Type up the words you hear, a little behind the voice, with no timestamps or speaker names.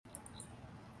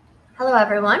Hello,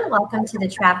 everyone. Welcome to the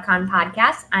TravCon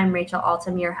podcast. I'm Rachel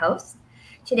Altum, your host.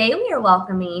 Today, we are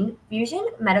welcoming Fusion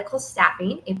Medical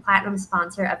Staffing, a platinum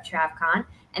sponsor of TravCon,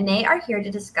 and they are here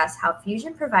to discuss how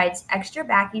Fusion provides extra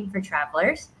backing for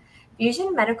travelers.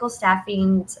 Fusion Medical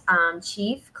Staffing's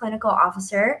Chief Clinical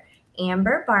Officer,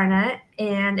 Amber Barna,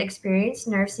 and experienced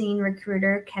nursing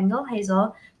recruiter, Kendall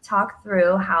Hazel, talk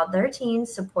through how their team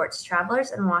supports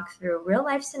travelers and walk through real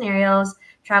life scenarios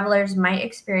travelers might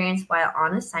experience while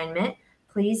on assignment.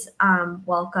 Please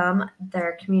welcome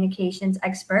their communications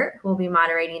expert who will be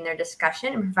moderating their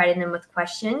discussion and providing them with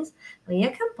questions,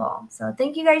 Leah Kemple. So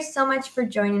thank you guys so much for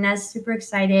joining us. Super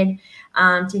excited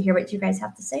to hear what you guys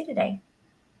have to say today.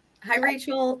 Hi,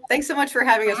 Rachel. Thanks so much for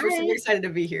having us. Hi. We're super excited to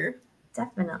be here.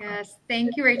 Definitely. Yes.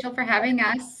 Thank you, Rachel, for having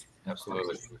us.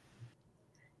 Absolutely.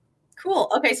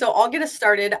 Cool. Okay, so I'll get us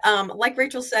started. Like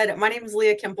Rachel said, my name is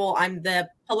Leah Kemple. I'm the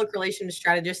public relations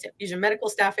strategist at Fusion Medical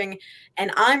Staffing,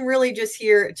 and I'm really just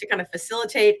here to kind of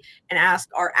facilitate and ask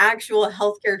our actual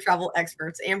healthcare travel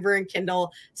experts, Amber and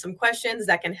Kendall, some questions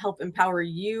that can help empower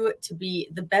you to be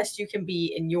the best you can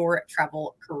be in your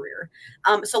travel career.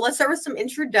 So let's start with some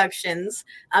introductions.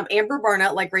 Amber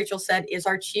Barna, like Rachel said, is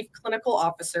our Chief Clinical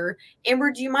Officer.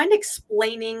 Amber, do you mind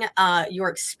explaining your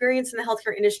experience in the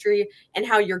healthcare industry and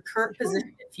how your current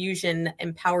position at Fusion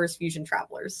empowers Fusion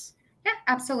travelers? Yeah,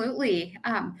 absolutely.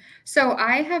 So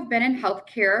I have been in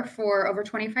healthcare for over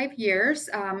 25 years.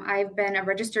 I've been a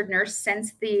registered nurse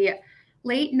since the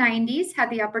late 90s, had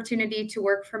the opportunity to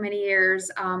work for many years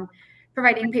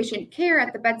providing patient care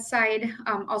at the bedside.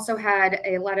 Also had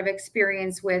a lot of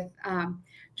experience with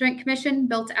Joint Commission,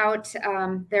 built out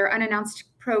their unannounced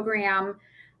program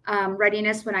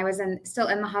readiness when I was still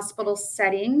in the hospital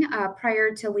setting.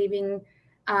 Prior to leaving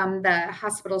the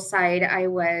hospital side, I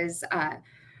was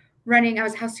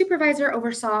house supervisor,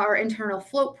 oversaw our internal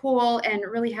float pool, and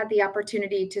really had the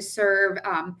opportunity to serve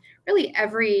really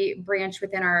every branch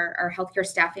within our healthcare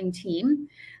staffing team.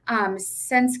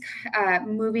 Since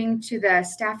moving to the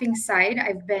staffing side,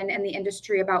 I've been in the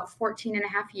industry about 14 and a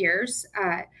half years.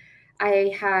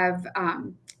 I have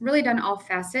really done all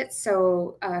facets,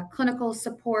 so clinical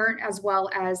support as well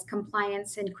as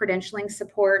compliance and credentialing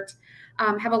support.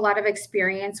 Have a lot of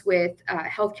experience with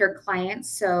healthcare clients,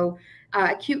 so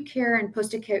acute care and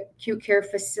post-acute care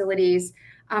facilities,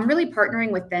 really partnering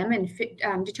with them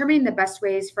and determining the best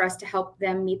ways for us to help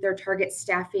them meet their target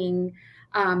staffing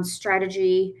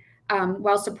strategy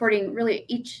while supporting really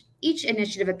each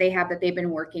initiative that they have that they've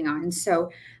been working on.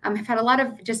 So I've had a lot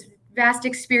of just vast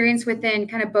experience within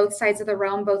kind of both sides of the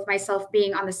realm, both myself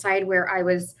being on the side where I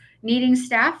was needing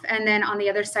staff, and then on the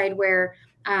other side where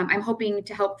I'm hoping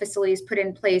to help facilities put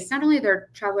in place not only their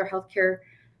traveler healthcare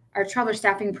our traveler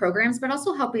staffing programs, but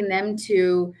also helping them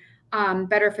to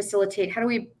better facilitate how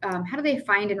do they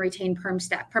find and retain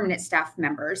permanent staff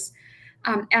members.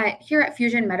 Here at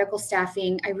Fusion Medical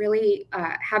Staffing, I really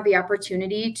have the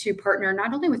opportunity to partner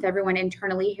not only with everyone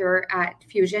internally here at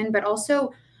Fusion, but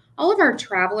also all of our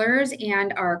travelers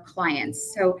and our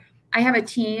clients. So I have a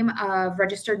team of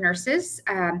registered nurses.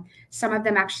 Some of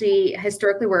them actually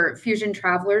historically were Fusion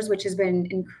travelers, which has been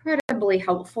incredibly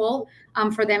helpful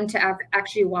for them to have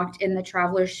actually walked in the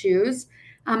traveler's shoes.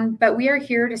 But we are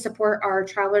here to support our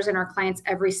travelers and our clients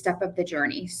every step of the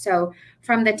journey. So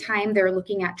from the time they're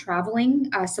looking at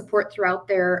traveling, support throughout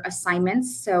their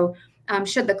assignments. So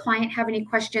should the client have any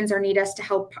questions or need us to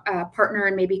help partner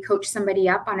and maybe coach somebody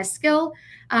up on a skill,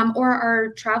 or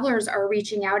our travelers are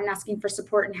reaching out and asking for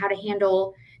support and how to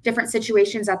handle different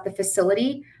situations at the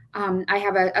facility, I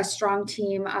have a strong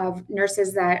team of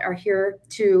nurses that are here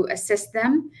to assist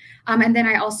them. And then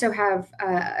I also have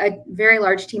a very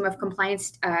large team of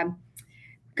compliance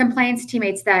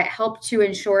teammates that help to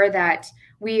ensure that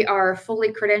we are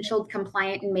fully credentialed,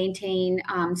 compliant, and maintain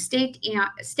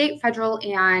state, federal,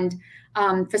 and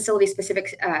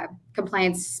facility-specific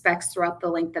compliance specs throughout the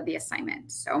length of the assignment.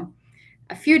 So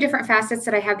a few different facets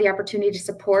that I have the opportunity to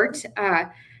support.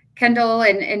 Kendall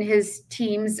and his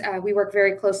teams, we work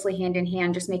very closely hand in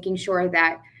hand, just making sure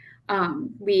that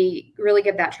we really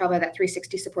give that traveler that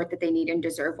 360 support that they need and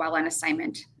deserve while on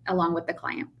assignment, along with the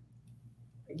client.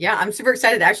 Yeah, I'm super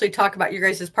excited to actually talk about your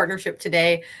guys' partnership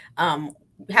today.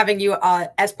 Having you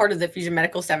as part of the Fusion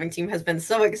Medical Staffing team has been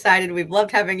so excited. We've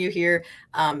loved having you here.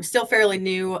 Still fairly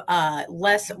new. Are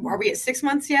we at 6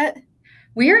 months yet?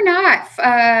 We are not.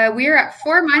 We are at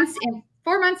 4 months and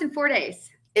 4 months and 4 days.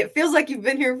 It feels like you've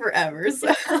been here forever. So.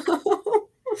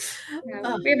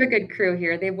 Yeah, we have a good crew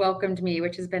here. They welcomed me,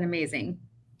 which has been amazing.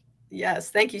 Yes,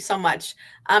 thank you so much.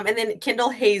 And then Kendall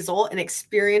Hazel, an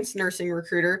experienced nursing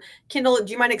recruiter. Kendall,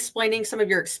 do you mind explaining some of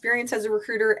your experience as a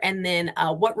recruiter and then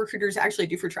what recruiters actually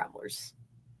do for travelers?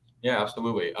 Yeah,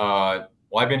 absolutely. Well,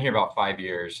 I've been here about 5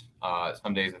 years.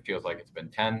 Some days it feels like it's been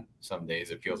 10. Some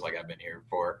days it feels like I've been here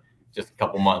for just a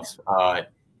couple months.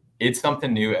 It's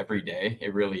something new every day.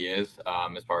 It really is,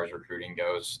 as far as recruiting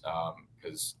goes,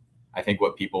 because I think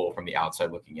what people from the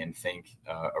outside looking in think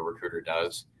a recruiter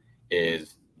does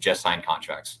is just sign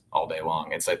contracts all day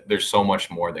long. It's like there's so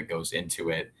much more that goes into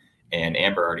it. And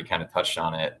Amber already kind of touched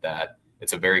on it, that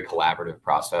it's a very collaborative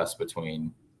process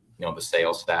between, the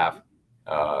sales staff,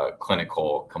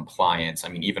 clinical, compliance. I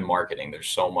mean, even marketing. There's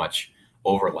so much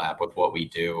overlap with what we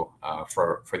do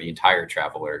for the entire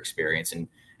traveler experience.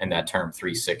 And that term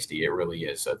 360, it really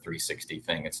is a 360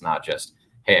 thing. It's not just,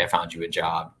 hey, I found you a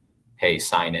job. Hey,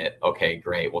 sign it. Okay,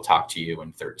 great. We'll talk to you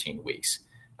in 13 weeks.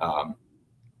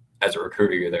 As a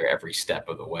recruiter, you're there every step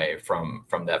of the way, from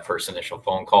that first initial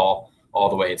phone call all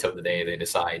the way until the day they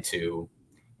decide to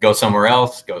go somewhere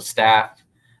else, go staff,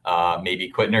 maybe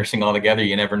quit nursing altogether.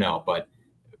 You never know. But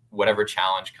whatever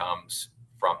challenge comes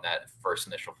from that first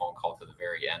initial phone call to the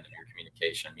very end of your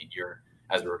communication, I mean, you're,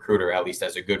 as a recruiter, at least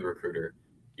as a good recruiter,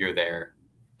 you're there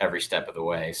every step of the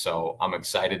way. So I'm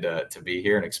excited to be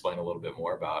here and explain a little bit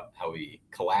more about how we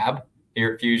collab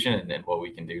here at Fusion, and what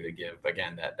we can do to give,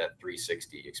 again, that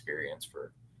 360 experience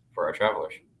for our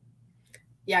travelers.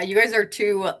 Yeah, you guys are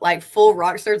two like full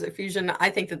rock stars at Fusion. I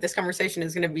think that this conversation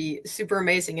is going to be super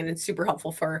amazing, and it's super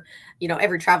helpful for,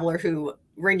 every traveler who,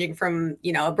 ranging from,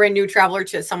 a brand new traveler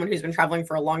to someone who's been traveling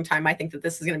for a long time. I think that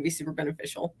this is going to be super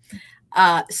beneficial.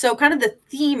 So kind of the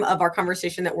theme of our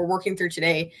conversation that we're working through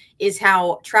today is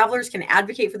how travelers can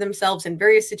advocate for themselves in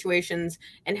various situations,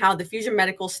 and how the Fusion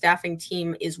Medical staffing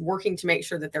team is working to make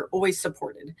sure that they're always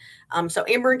supported. So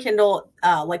Amber and Kendall,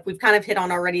 like we've kind of hit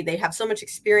on already, they have so much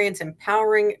experience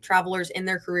empowering travelers in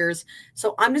their careers.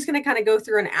 So I'm just going to kind of go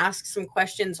through and ask some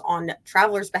questions on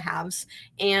travelers' behalves,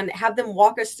 and have them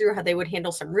walk us through how they would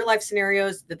handle some real life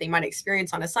scenarios that they might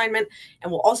experience on assignment.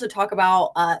 And we'll also talk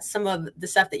about some of the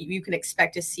stuff that you can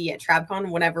expect to see at TravCon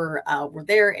whenever we're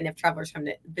there, and if travelers come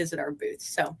to visit our booth.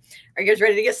 So are you guys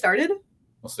ready to get started?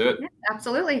 Let's do it. Yeah,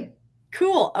 absolutely.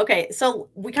 Cool. Okay. So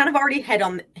we kind of already hit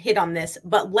on this,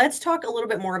 but let's talk a little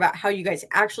bit more about how you guys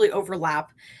actually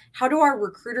overlap. How do our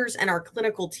recruiters and our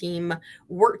clinical team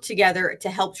work together to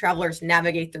help travelers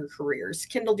navigate their careers?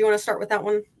 Kendall, do you want to start with that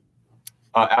one?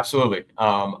 Absolutely.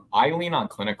 I lean on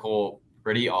clinical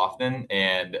pretty often,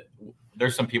 and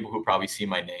there's some people who probably see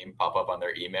my name pop up on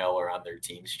their email or on their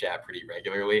Teams chat pretty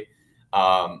regularly.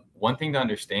 One thing to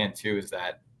understand too is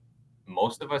that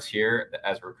most of us here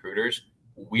as recruiters,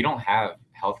 we don't have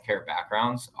healthcare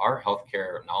backgrounds. Our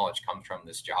healthcare knowledge comes from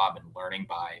this job and learning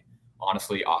by,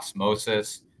 honestly,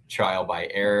 osmosis, trial by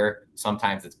error.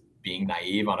 Sometimes it's being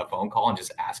naive on a phone call and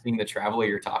just asking the traveler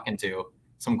you're talking to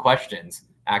some questions,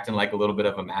 acting like a little bit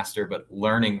of a master, but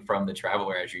learning from the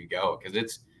traveler as you go,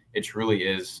 because it truly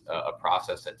is a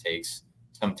process that takes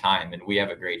some time. And we have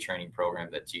a great training program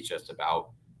that teaches us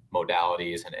about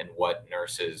modalities and what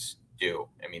nurses do.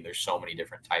 I mean, there's so many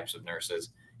different types of nurses.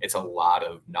 It's a lot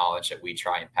of knowledge that we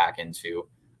try and pack into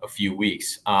a few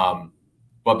weeks.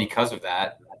 But because of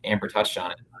that, Amber touched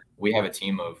on it. We have a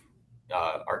team of,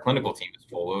 our clinical team is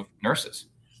full of nurses,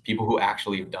 people who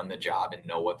actually have done the job and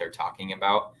know what they're talking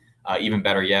about. Even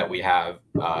better yet, we have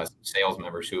sales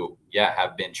members who,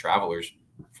 have been travelers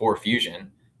for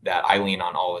Fusion that I lean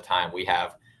on all the time. We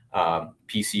have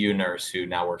PCU nurse who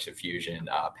now works at Fusion,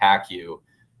 PACU,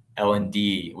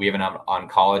 L&D. We have an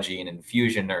oncology and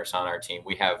infusion nurse on our team.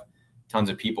 We have tons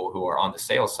of people who are on the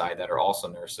sales side that are also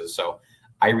nurses. So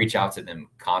I reach out to them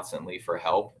constantly for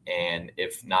help. And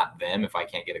if not them, if I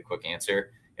can't get a quick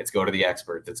answer, it's go to the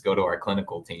experts. It's go to our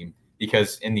clinical team,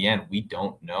 because in the end, we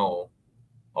don't know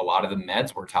a lot of the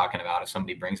meds we're talking about. If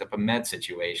somebody brings up a med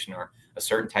situation or a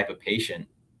certain type of patient,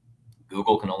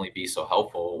 Google can only be so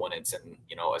helpful when it's in,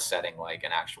 a setting like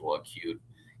an actual acute,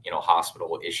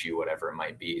 hospital issue, whatever it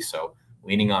might be. So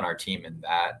leaning on our team in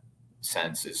that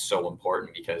sense is so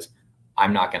important, because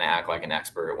I'm not going to act like an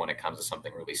expert when it comes to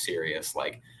something really serious,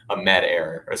 like a med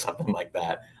error or something like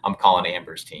that. I'm calling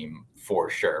Amber's team for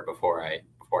sure before I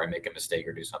make a mistake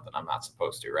or do something I'm not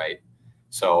supposed to. Right.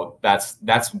 So that's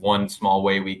one small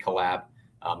way we collab.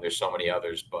 There's so many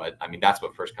others, but I mean, that's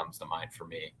what first comes to mind for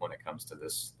me when it comes to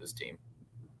this team.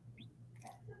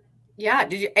 Yeah.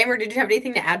 Amber, did you have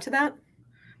anything to add to that?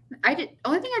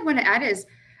 Only thing I'd want to add is,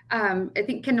 I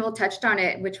think Kendall touched on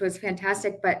it, which was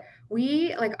fantastic, but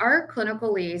we, like our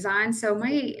clinical liaison. So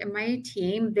my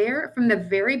team, they're from the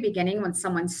very beginning, when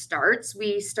someone starts,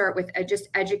 we start with just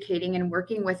educating and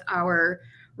working with our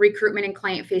recruitment and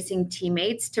client facing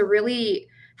teammates to really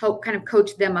help kind of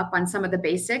coach them up on some of the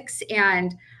basics.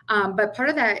 And, but part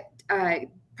of that,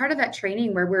 part of that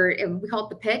training where we call it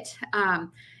the pit,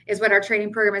 is what our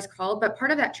training program is called. But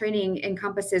part of that training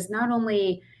encompasses not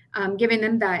only giving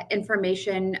them that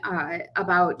information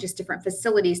about just different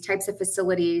facilities, types of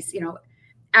facilities,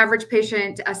 average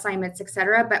patient assignments, et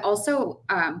cetera, but also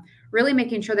really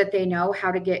making sure that they know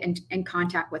how to get in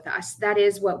contact with us. That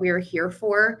is what we're here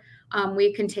for.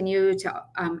 We continue to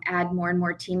add more and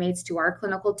more teammates to our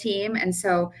clinical team. And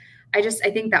so I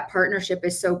think that partnership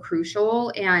is so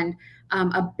crucial, and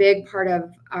a big part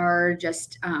of our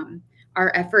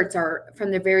our efforts are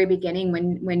from the very beginning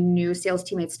when new sales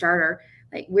teammates start are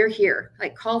like, we're here,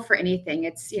 like call for anything.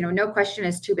 It's, no question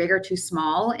is too big or too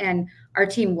small. And our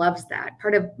team loves that.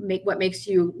 Part of what makes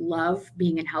you love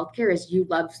being in healthcare is you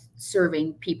love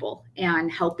serving people and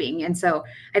helping. And so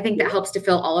I think that helps to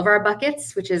fill all of our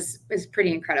buckets, which is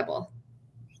pretty incredible.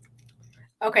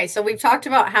 Okay, so we've talked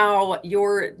about how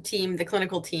your team, the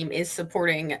clinical team, is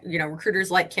supporting,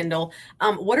 recruiters like Kendall.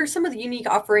 What are some of the unique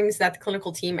offerings that the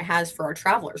clinical team has for our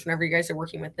travelers whenever you guys are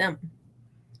working with them?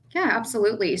 Yeah,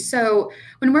 absolutely. So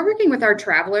when we're working with our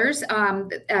travelers,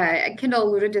 Kendall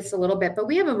alluded to this a little bit, but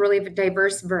we have a really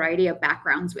diverse variety of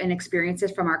backgrounds and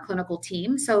experiences from our clinical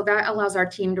team. So that allows our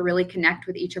team to really connect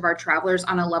with each of our travelers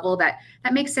on a level that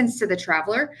makes sense to the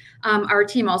traveler. Our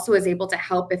team also is able to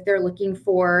help if they're looking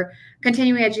for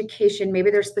continuing education.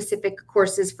 Maybe there's specific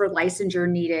courses for licensure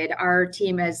needed. Our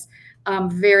team is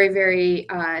very, very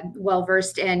well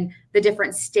versed in the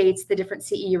different states, the different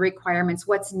CEU requirements,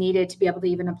 what's needed to be able to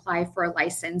even apply for a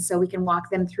license. So we can walk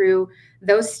them through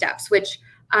those steps, which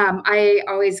I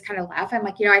always kind of laugh. I'm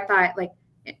like, I thought like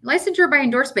licensure by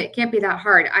endorsement can't be that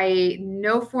hard.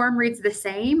 No form reads the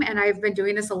same, and I've been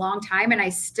doing this a long time, and I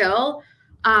still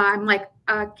I'm like,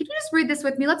 could you just read this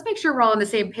with me? Let's make sure we're all on the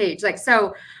same page.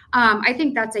 I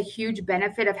think that's a huge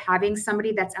benefit of having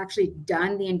somebody that's actually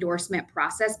done the endorsement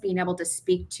process, being able to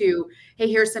speak to, hey,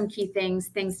 here's some key things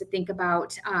to think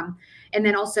about. And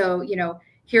then also,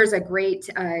 here's a great,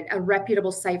 a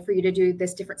reputable site for you to do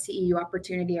this different CEU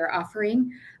opportunity or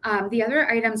offering. The other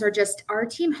items are just our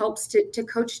team helps to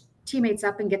coach teammates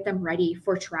up and get them ready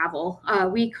for travel.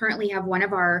 We currently have one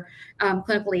of our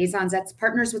clinical liaisons that's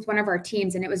partners with one of our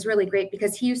teams. And it was really great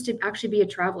because he used to actually be a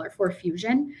traveler for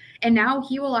Fusion. And now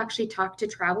he will actually talk to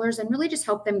travelers and really just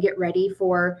help them get ready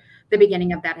for the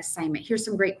beginning of that assignment. Here's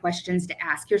some great questions to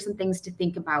ask. Here's some things to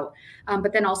think about.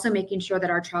 But then also making sure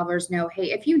that our travelers know,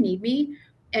 hey, if you need me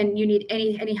and you need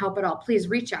any help at all, please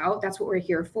reach out. That's what we're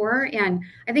here for. And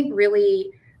I think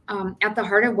really at the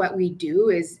heart of what we do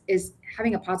is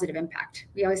having a positive impact.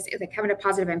 We always say like having a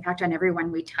positive impact on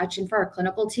everyone we touch. And for our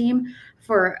clinical team,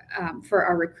 for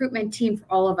our recruitment team, for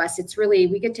all of us, it's really,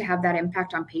 we get to have that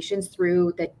impact on patients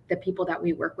through the people that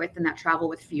we work with and that travel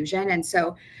with Fusion. And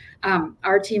so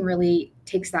our team really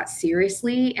takes that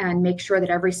seriously and makes sure that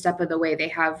every step of the way they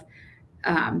have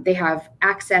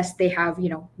access, they have,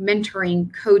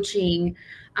 mentoring, coaching.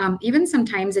 Even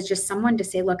sometimes it's just someone to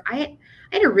say, look, I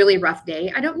had a really rough day.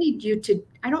 I don't need you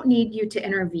to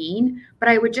intervene, but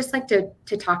I would just like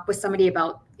to talk with somebody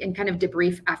about and kind of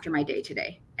debrief after my day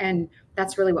today. And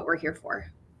that's really what we're here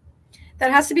for.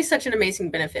 That has to be such an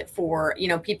amazing benefit for,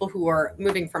 people who are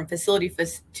moving from facility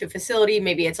to facility.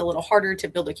 Maybe it's a little harder to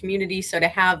build a community. So to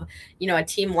have, a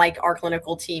team like our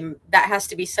clinical team, that has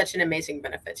to be such an amazing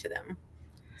benefit to them.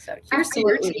 So here's to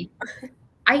your team.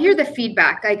 I hear the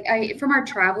feedback. From our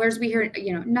travelers, we hear,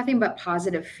 nothing but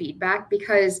positive feedback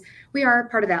because we are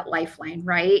part of that lifeline,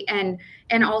 right?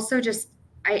 And also just,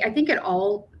 I think it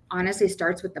all honestly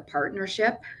starts with the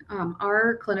partnership.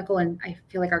 Our clinical and I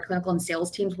feel like our clinical and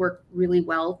sales teams work really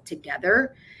well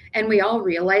together. And we all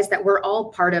realize that we're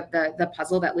all part of the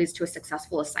puzzle that leads to a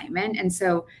successful assignment. And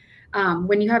so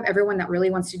when you have everyone that really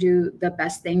wants to do the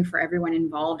best thing for everyone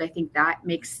involved, I think that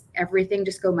makes everything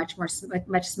just go much more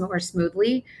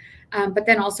smoothly. But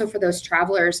then also for those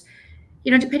travelers,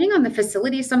 depending on the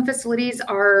facility, some facilities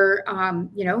are,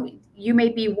 you may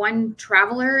be one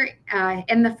traveler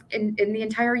in the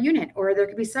entire unit, or there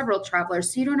could be several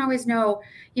travelers. So you don't always know,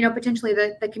 potentially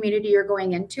the community you're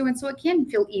going into. And so it can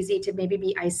feel easy to maybe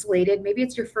be isolated. Maybe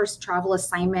it's your first travel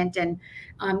assignment and,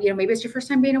 maybe it's your first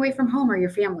time being away from home or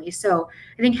your family. So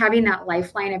I think having that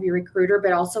lifeline of your recruiter,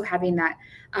 but also having that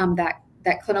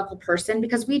clinical person,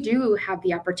 because we do have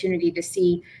the opportunity to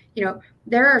see,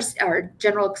 there are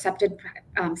general accepted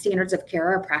standards of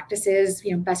care or practices,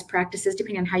 best practices,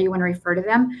 depending on how you want to refer to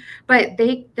them. But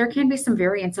there can be some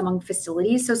variance among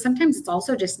facilities. So sometimes it's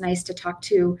also just nice to talk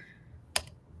to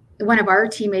one of our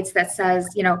teammates that says,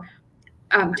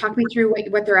 talk me through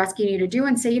what they're asking you to do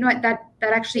and say, that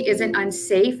that actually isn't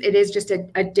unsafe. It is just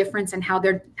a difference in how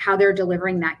they're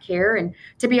delivering that care, and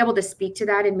to be able to speak to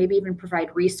that and maybe even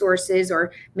provide resources,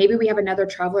 or maybe we have another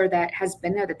traveler that has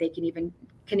been there that they can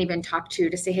even talk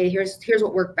to say, hey, here's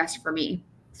what worked best for me.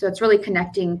 So it's really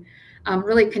connecting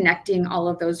all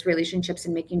of those relationships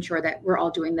and making sure that we're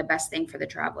all doing the best thing for the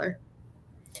traveler.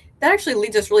 That actually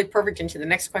leads us really perfect into the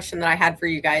next question that I had for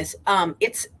you guys.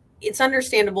 It's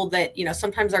understandable that,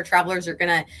 sometimes our travelers they're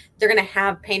gonna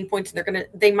have pain points.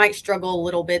 They might struggle a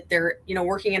little bit. They're,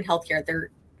 working in healthcare.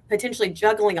 They're potentially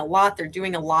juggling a lot. They're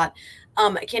doing a lot.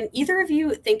 Can either of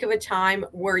you think of a time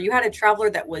where you had a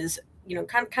traveler that was,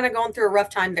 kind of going through a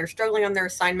rough time? They're struggling on their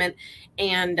assignment,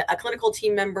 and a clinical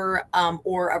team member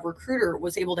or a recruiter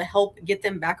was able to help get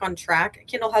them back on track?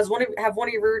 Kendall, have one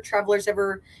of your travelers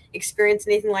ever experienced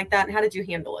anything like that, and how did you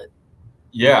handle it?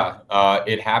 Yeah,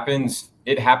 it happens.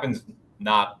 It happens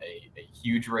not a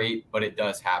huge rate, but it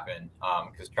does happen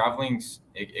because traveling's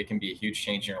it can be a huge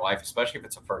change in your life, especially if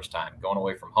it's the first time going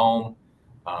away from home.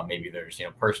 Maybe there's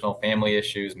personal family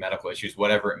issues, medical issues,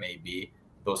 whatever it may be.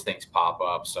 Those things pop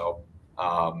up, so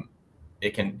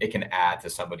it can add to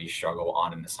somebody's struggle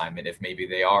on an assignment if maybe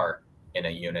they are in a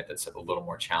unit that's a little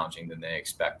more challenging than they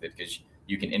expected. Because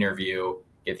you can interview,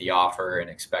 get the offer,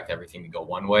 and expect everything to go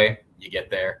one way. You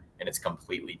get there and it's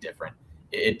completely different.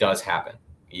 It does happen.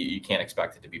 You can't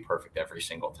expect it to be perfect every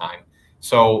single time.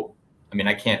 So, I mean,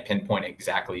 I can't pinpoint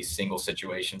exactly single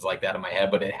situations like that in my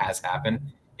head, but it has happened.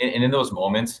 And in those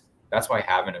moments, that's why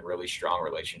having a really strong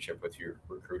relationship with your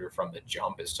recruiter from the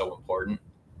jump is so important.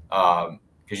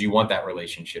 Because you want that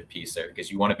relationship piece there,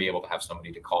 because you want to be able to have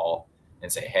somebody to call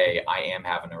and say, hey, I am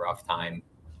having a rough time.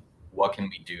 What can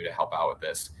we do to help out with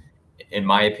this? In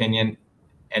my opinion,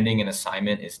 ending an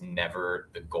assignment is never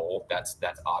the goal. That's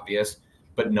obvious.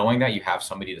 But knowing that you have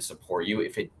somebody to support you,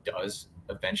 if it does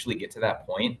eventually get to that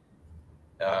point,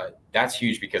 that's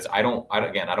huge, because I don't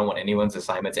want anyone's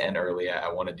assignment to end early. I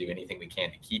want to do anything we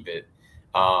can to keep it.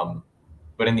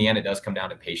 But in the end, it does come down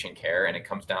to patient care, and it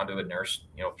comes down to a nurse,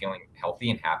 feeling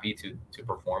healthy and happy to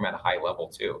perform at a high level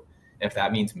too. And if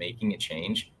that means making a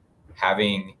change,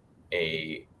 having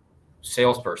a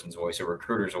salesperson's voice, a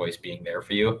recruiter's voice being there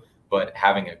for you, but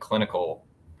having a clinical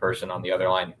person on the other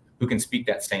line who can speak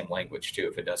that same language too,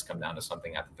 if it does come down to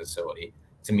something at the facility.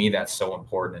 To me, that's so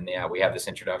important. And yeah, we have this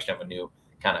introduction of a new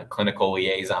kind of clinical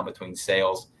liaison between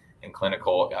sales and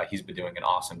clinical. He's been doing an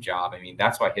awesome job. I mean,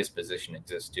 that's why his position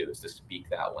exists too, is to speak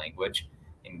that language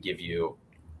and give you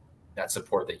that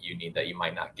support that you need, that you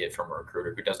might not get from a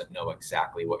recruiter who doesn't know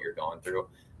exactly what you're going through.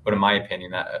 But in my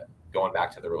opinion, that going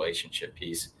back to the relationship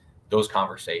piece, those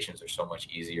conversations are so much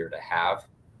easier to have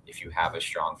if you have a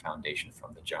strong foundation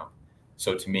from the jump.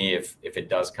 So to me, if it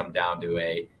does come down to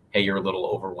hey, you're a little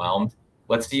overwhelmed,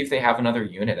 let's see if they have another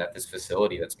unit at this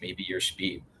facility that's maybe your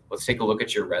speed. Let's take a look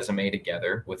at your resume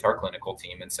together with our clinical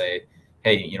team and say,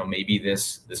 hey, maybe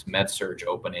this med surge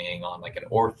opening on like an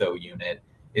ortho unit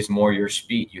is more your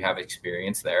speed. You have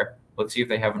experience there. Let's see if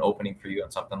they have an opening for you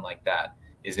on something like that.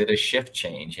 Is it a shift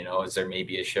change? Is there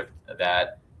maybe a shift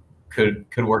that could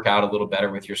work out a little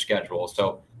better with your schedule?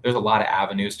 So there's a lot of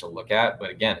avenues to look at, but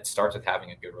again, it starts with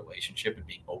having a good relationship and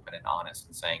being open and honest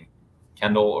and saying,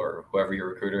 Kendall, or whoever your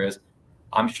recruiter is,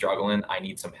 I'm struggling. I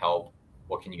need some help.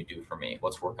 What can you do for me?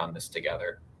 Let's work on this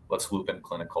together. Let's loop in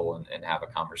clinical and have a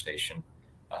conversation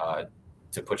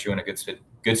to put you in a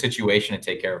good situation and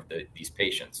take care of these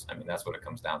patients. I mean, that's what it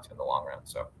comes down to in the long run.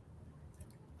 So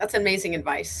that's amazing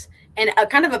advice. And a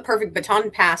kind of a perfect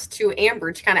baton pass to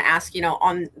Amber to kind of ask,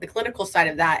 on the clinical side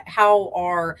of that, how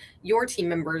are your team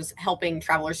members helping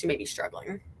travelers who may be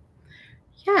struggling?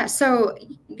 Yeah, so,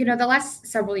 the last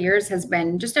several years has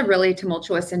been just a really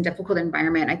tumultuous and difficult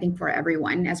environment, I think, for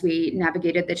everyone as we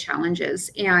navigated the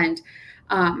challenges. And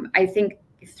I think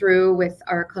through with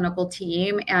our clinical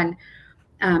team and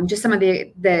just some of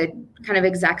the kind of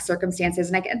exact circumstances,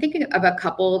 and I can think of a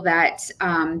couple that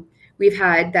we've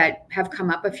had that have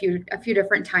come up a few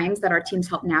different times that our teams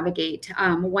help navigate.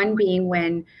 One being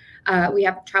when we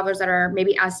have travelers that are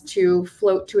maybe asked to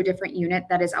float to a different unit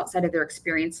that is outside of their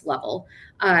experience level.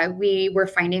 We were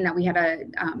finding that we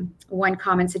had one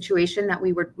common situation that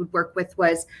we would work with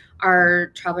was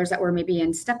our travelers that were maybe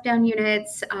in step down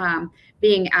units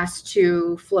being asked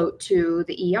to float to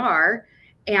the ER.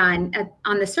 And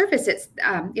on the surface, it's,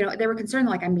 they were concerned,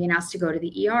 like, I'm being asked to go to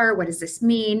the ER. What does this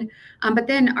mean? But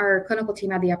then our clinical team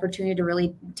had the opportunity to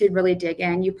really dig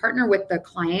in. You partner with the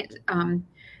client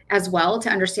as well to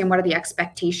understand what are the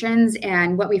expectations.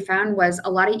 And what we found was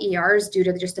a lot of ERs, due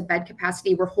to just a bed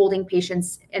capacity, were holding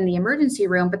patients in the emergency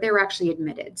room, but they were actually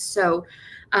admitted. So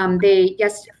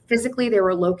physically they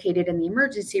were located in the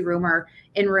emergency room or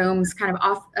in rooms kind of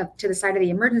off to the side of the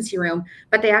emergency room,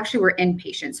 but they actually were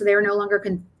inpatient. So they were no longer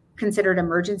considered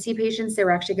emergency patients. They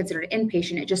were actually considered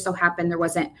inpatient. It just so happened there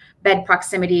wasn't bed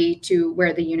proximity to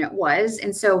where the unit was.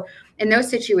 And so in those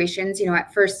situations,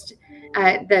 at first,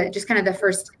 the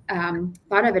first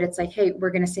thought of it, it's like, hey, we're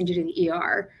going to send you to the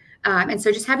ER. And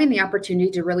so just having the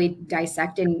opportunity to really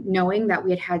dissect, and knowing that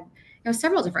we had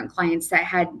several different clients that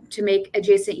had to make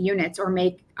adjacent units or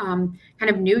make kind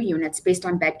of new units based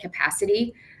on bed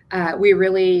capacity. We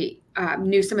really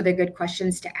knew some of the good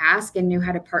questions to ask and knew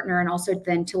how to partner, and also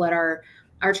then to let our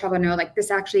traveler know, like,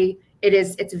 this actually,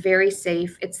 it's very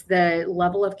safe. It's the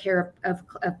level of care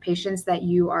of patients that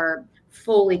you are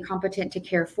fully competent to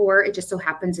care for. It just so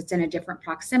happens it's in a different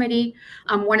proximity.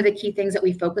 One of the key things that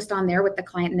we focused on there with the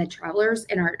client and the travelers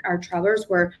and our travelers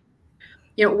were,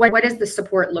 what does the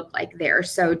support look like there?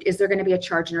 So is there going to be a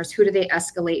charge nurse? Who do they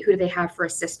escalate? Who do they have for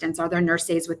assistance? Are there nurse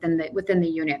aides within the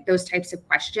unit? Those types of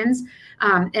questions.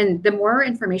 And the more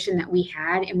information that we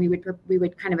had, and we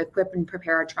would kind of equip and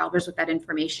prepare our travelers with that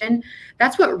information,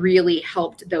 that's what really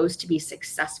helped those to be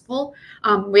successful.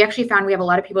 We actually found we have a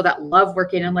lot of people that love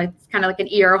working in kind of like an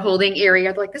ER holding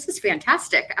area. They're like, this is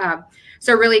fantastic.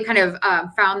 So really kind of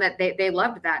found that they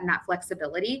loved that and that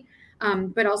flexibility.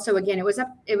 But also, again, it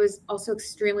was also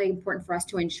extremely important for us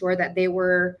to ensure that they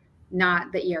were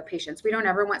not the ER patients. We don't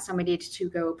ever want somebody to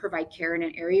go provide care in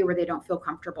an area where they don't feel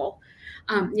comfortable.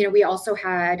 We also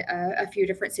had a few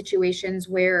different situations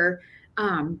where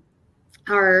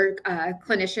our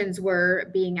clinicians were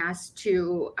being asked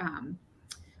to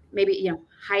maybe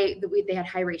they had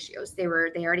high ratios. They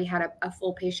already had a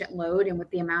full patient load, and with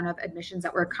the amount of admissions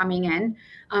that were coming in,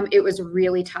 it was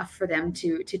really tough for them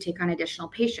to take on additional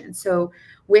patients. So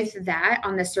with that,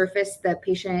 on the surface, the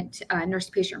patient nurse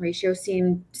patient ratio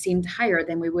seemed higher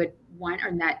than we would want,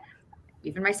 or that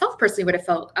even myself personally would have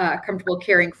felt comfortable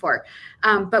caring for.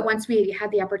 But once we had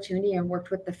the opportunity and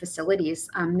worked with the facilities,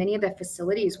 many of the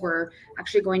facilities were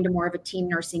actually going to more of a team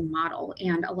nursing model.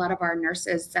 And a lot of our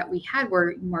nurses that we had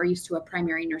were more used to a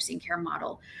primary nursing care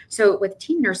model. So with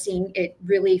team nursing, it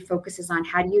really focuses on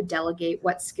how do you delegate,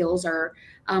 what skills are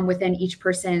within each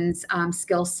person's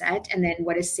skill set, and then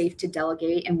what is safe to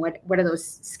delegate, and what are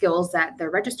those skills that the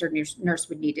registered nurse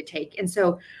would need to take. And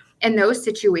so in those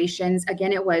situations,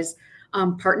 again, it was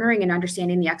partnering and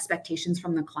understanding the expectations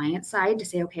from the client side to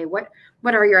say, okay, what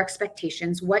are your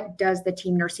expectations? What does the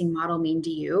team nursing model mean to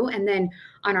you? And then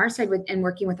on our side, and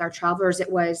working with our travelers, it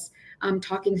was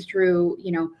talking through,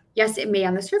 yes, it may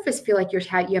on the surface feel like you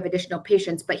have additional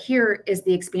patients, but here is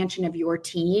the expansion of your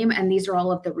team, and these are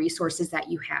all of the resources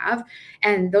that you have.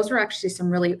 And those were actually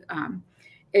some really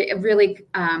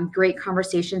great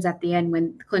conversations at the end,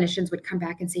 when clinicians would come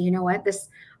back and say, you know what,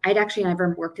 I'd actually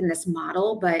never worked in this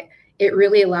model, but it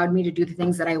really allowed me to do the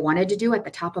things that I wanted to do at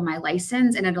the top of my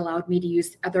license. And it allowed me to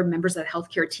use other members of the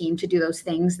healthcare team to do those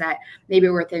things that maybe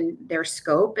were within their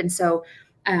scope. And so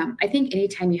I think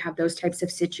anytime you have those types of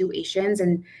situations,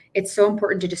 and it's so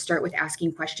important to just start with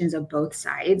asking questions of both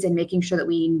sides and making sure that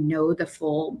we know the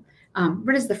full,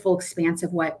 what is the full expanse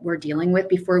of what we're dealing with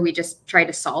before we just try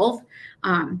to solve.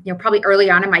 Probably early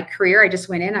on in my career, I just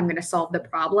went in, I'm going to solve the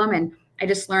problem. And I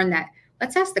just learned that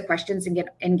let's ask the questions and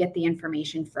get the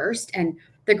information first. And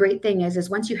the great thing is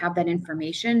once you have that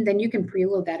information, then you can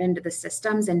preload that into the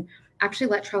systems and actually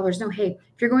let travelers know, hey,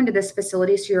 if you're going to this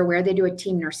facility, so you're aware they do a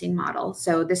team nursing model.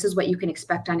 So this is what you can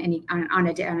expect on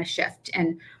a shift.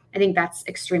 And I think that's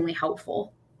extremely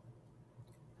helpful.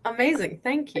 Amazing.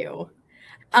 Thank you.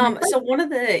 So one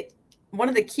of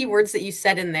the key words that you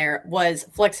said in there was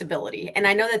flexibility. And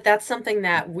I know that that's something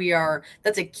that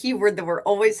that's a key word that we're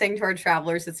always saying to our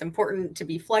travelers. It's important to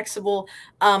be flexible.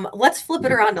 Let's flip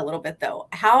it around a little bit though.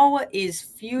 How is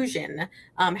Fusion?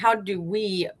 How do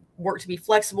we work to be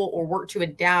flexible or work to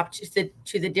adapt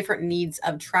to the different needs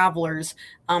of travelers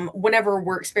whenever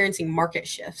we're experiencing market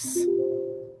shifts?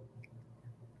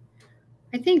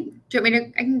 I think, do you want me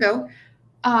to, I can go.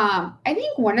 I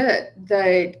think one of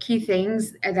the key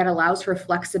things that allows for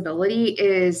flexibility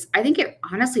is, I think it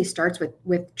honestly starts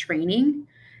with training,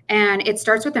 and it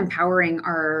starts with empowering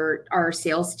our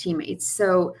sales teammates.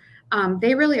 So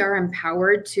they really are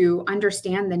empowered to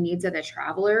understand the needs of the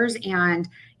travelers. And,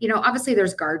 obviously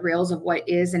there's guardrails of what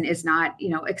is and is not,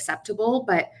 acceptable,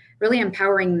 but really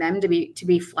empowering them to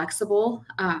be flexible.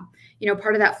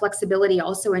 Part of that flexibility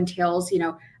also entails,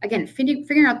 again,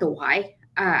 figuring out the why.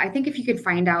 I think if you could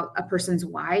find out a person's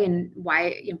why and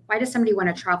why, why does somebody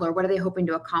want to travel, or what are they hoping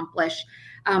to accomplish,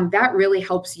 that really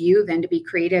helps you then to be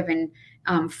creative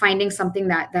and finding something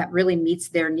that really meets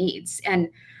their needs. And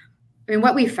I mean,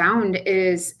 what we found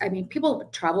is, I mean, people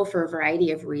travel for a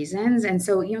variety of reasons. And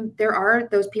so, there are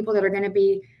those people that are going to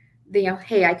be,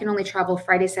 hey, I can only travel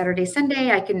Friday, Saturday,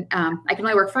 Sunday. I can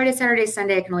only work Friday, Saturday,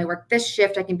 Sunday. I can only work this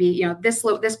shift. I can be,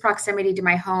 this proximity to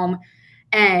my home.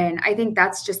 And I think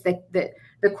that's just the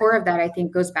core of that, I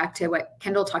think, goes back to what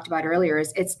Kendall talked about earlier,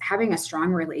 is it's having a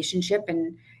strong relationship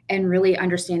and really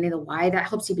understanding the why. That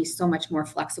helps you be so much more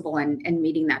flexible and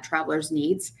meeting that traveler's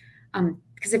needs.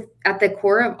 Because if at the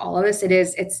core of all of this,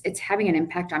 it's having an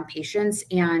impact on patients,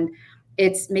 and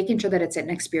it's making sure that it's an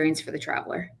experience for the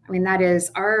traveler. I mean, that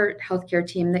is our healthcare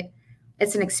team, that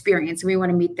it's an experience, and we want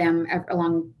to meet them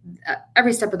along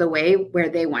every step of the way where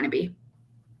they want to be.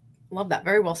 Love that.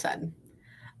 Very well said.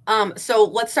 So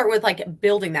let's start with like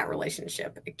building that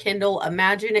relationship. Kendall,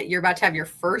 imagine you're about to have your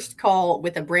first call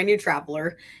with a brand new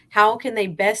traveler. How can they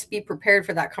best be prepared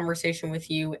for that conversation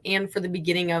with you and for the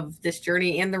beginning of this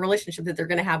journey and the relationship that they're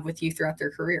going to have with you throughout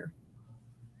their career?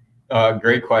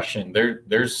 Great question.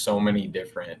 There's so many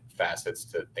different facets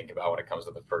to think about when it comes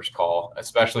to the first call,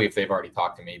 especially if they've already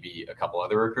talked to maybe a couple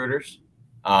other recruiters.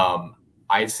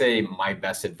 I'd say my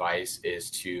best advice is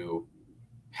to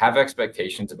have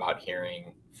expectations about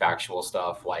hearing factual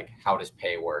stuff like, how does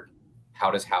pay work?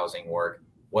 How does housing work?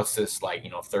 What's this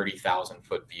 30,000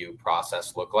 foot view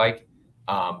process look like?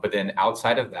 But then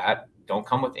outside of that, don't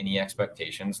come with any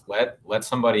expectations. Let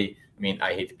somebody, I mean,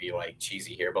 I hate to be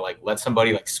cheesy here, but let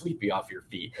somebody sweep you off your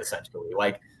feet, essentially.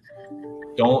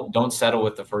 Don't settle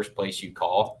with the first place you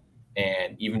call.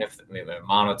 And even if they're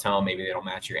monotone, maybe they don't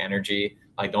match your energy,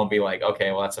 don't be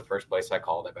okay, well, that's the first place I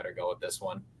called, I better go with this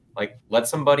one. Let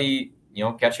somebody,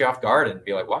 catch you off guard and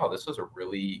be wow, this was a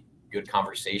really good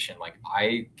conversation.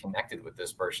 I connected with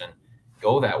this person.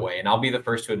 Go that way. And I'll be the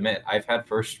first to admit, I've had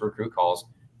first recruit calls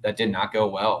that did not go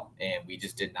well, and we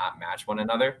just did not match one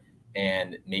another.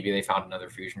 And maybe they found another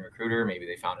Fusion recruiter, maybe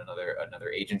they found another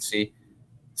agency.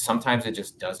 Sometimes it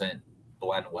just doesn't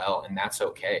blend well, and that's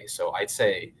okay. So I'd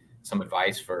say some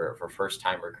advice for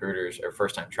first-time recruiters or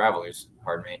first-time travelers,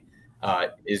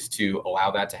 is to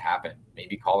allow that to happen.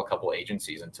 Maybe call a couple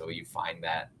agencies until you find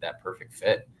that perfect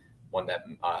fit, one that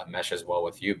meshes well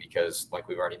with you, because like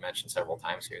we've already mentioned several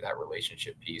times here, that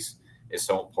relationship piece is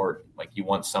so important. You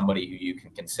want somebody who you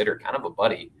can consider kind of a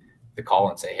buddy to call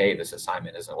and say, hey, this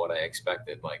assignment isn't what I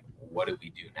expected. What do we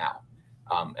do now?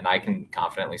 And I can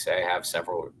confidently say I have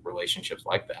several relationships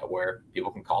like that, where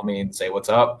people can call me and say, what's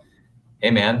up? Hey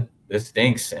man, this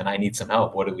stinks and I need some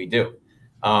help. What do we do?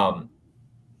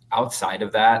 Outside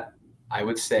of that, I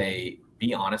would say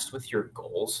be honest with your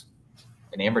goals.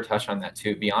 And Amber touched on that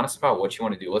too. Be honest about what you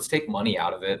want to do. Let's take money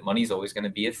out of it. Money's always going to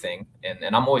be a thing. And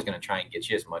I'm always going to try and get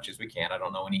you as much as we can. I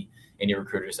don't know any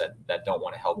recruiters that don't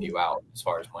want to help you out as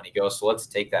far as money goes. So let's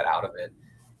take that out of it.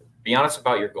 Be honest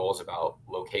about your goals, about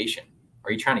location.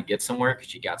 Are you trying to get somewhere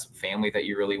because you got some family that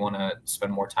you really want to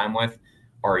spend more time with?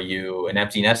 Are you an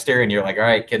empty nester and you're all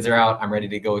right, kids are out, I'm ready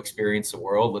to go experience the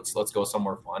world. Let's go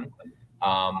somewhere fun.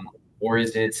 Or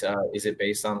is it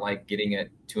based on getting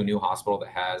it to a new hospital that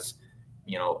has,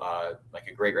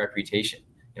 a great reputation?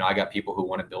 I got people who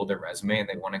want to build their resume and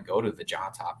they want to go to the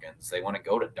Johns Hopkins. They want to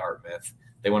go to Dartmouth.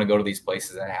 They want to go to these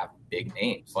places that have big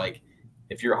names.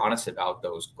 If you're honest about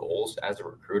those goals as a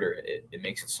recruiter, it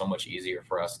makes it so much easier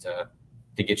for us to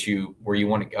get you where you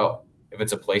want to go. If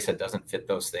it's a place that doesn't fit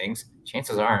those things,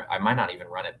 chances are I might not even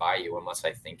run it by you unless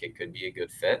I think it could be a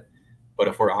good fit. But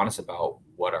if we're honest about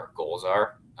what our goals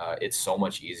are, it's so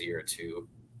much easier to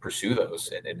pursue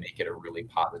those and make it a really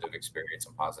positive experience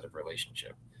and positive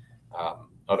relationship.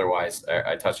 Otherwise,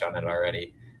 I touched on it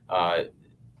already.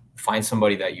 Find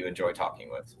somebody that you enjoy talking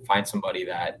with. Find somebody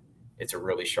that it's a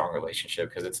really strong relationship,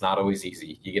 because it's not always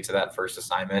easy. You get to that first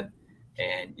assignment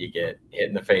and you get hit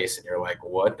in the face and you're like,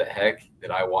 what the heck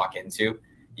did I walk into?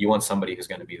 You want somebody who's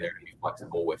going to be there to be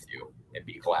flexible with you and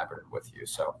be collaborative with you.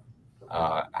 So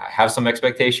have some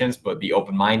expectations, but be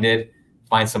open-minded.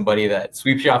 Find somebody that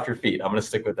sweeps you off your feet. I'm going to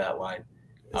stick with that line.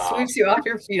 Sweeps you off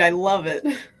your feet. I love it.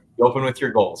 Be open with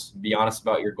your goals. Be honest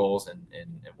about your goals and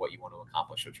what you want to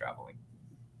accomplish with traveling.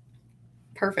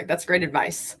 Perfect. That's great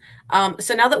advice.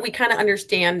 So now that we kind of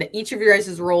understand each of your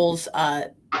guys' roles,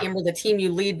 Amber, the team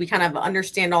you lead, we kind of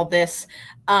understand all this.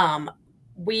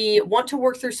 We want to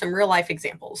work through some real life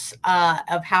examples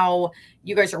of how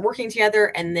you guys are working together,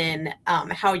 and then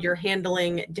how you're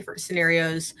handling different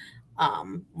scenarios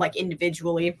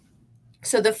individually.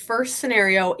 So the first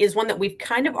scenario is one that we've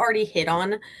kind of already hit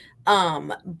on,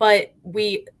 But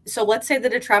so let's say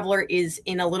that a traveler is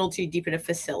in a little too deep in a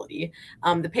facility.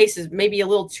 The pace is maybe a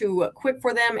little too quick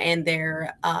for them, and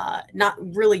they're not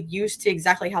really used to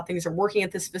exactly how things are working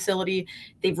at this facility.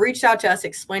 They've reached out to us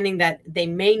explaining that they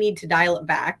may need to dial it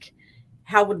back.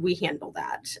 How would we handle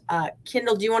that?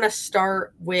 Kendall, do you want to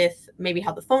start with maybe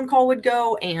how the phone call would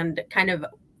go and kind of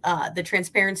the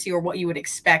transparency or what you would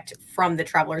expect from the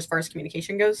traveler as far as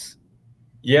communication goes?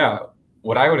 Yeah,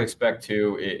 what I would expect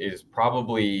too is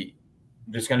probably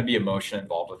there's going to be emotion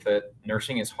involved with it.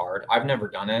 Nursing is hard. I've never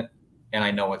done it, and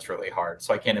I know it's really hard.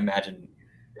 So I can't imagine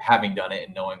having done it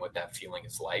and knowing what that feeling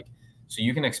is like. So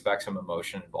you can expect some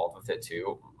emotion involved with it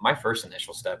too. My first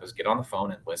initial step is get on the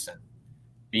phone and listen.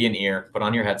 Be an ear, put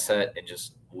on your headset and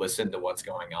just listen to what's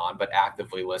going on, but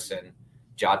actively listen.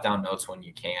 Jot down notes when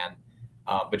you can,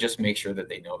 but just make sure that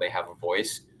they know they have a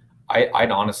voice.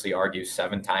 I'd honestly argue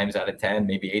 7 times out of 10,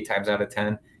 maybe 8 times out of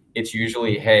 10, it's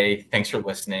usually, hey, thanks for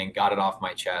listening. Got it off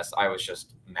my chest. I was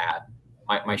just mad.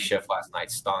 My shift last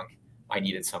night stunk. I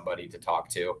needed somebody to talk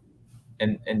to.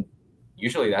 And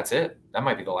usually that's it. That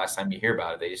might be the last time you hear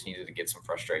about it. They just needed to get some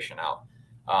frustration out.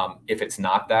 If it's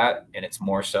not that, and it's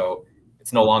more so,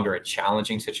 it's no longer a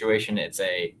challenging situation. It's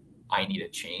I need a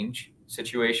change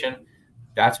situation.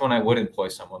 That's when I would employ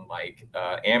someone like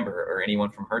Amber or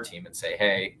anyone from her team and say,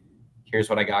 hey, here's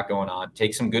what I got going on.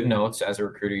 Take some good notes. As a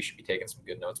recruiter, you should be taking some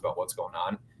good notes about what's going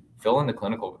on. Fill in the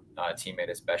clinical teammate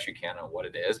as best you can on what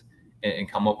it is and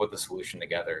come up with a solution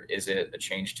together. Is it a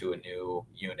change to a new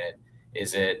unit?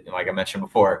 Is it, like I mentioned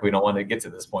before, we don't want to get to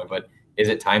this point, but is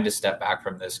it time to step back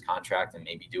from this contract and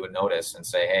maybe do a notice and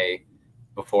say, hey,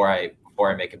 before I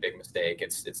make a big mistake,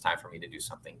 it's time for me to do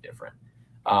something different.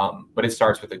 But it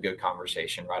starts with a good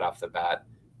conversation right off the bat.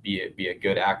 Be a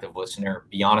good active listener.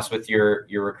 Be honest with your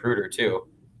recruiter too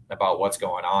about what's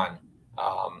going on,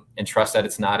 and trust that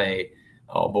it's not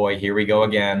oh boy, here we go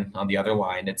again on the other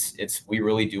line. It's we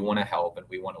really do want to help and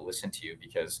we want to listen to you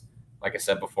because, like I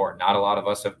said before, not a lot of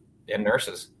us have been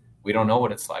nurses. We don't know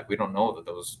what it's like. We don't know that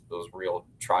those real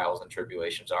trials and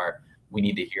tribulations are. We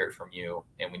need to hear it from you,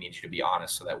 and we need you to be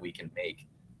honest so that we can make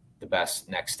the best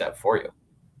next step for you.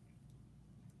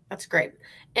 That's great.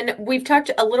 And we've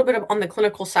talked a little bit on the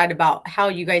clinical side about how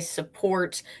you guys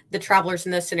support the travelers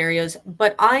in those scenarios,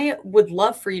 but I would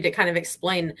love for you to kind of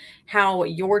explain how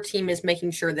your team is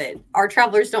making sure that our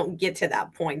travelers don't get to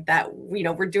that point, that,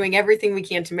 we're doing everything we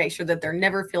can to make sure that they're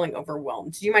never feeling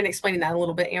overwhelmed. Do you mind explaining that a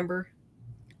little bit, Amber?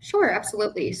 Sure,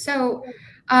 absolutely. So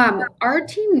our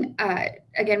team,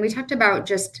 again, we talked about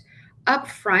just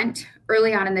upfront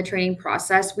early on in the training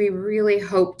process, we really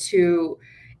hope to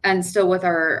instill with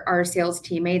our sales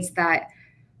teammates that,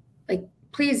 like,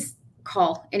 please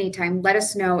call anytime. Let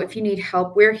us know if you need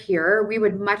help. We're here. We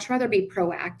would much rather be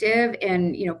proactive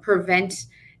and prevent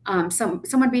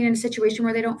someone being in a situation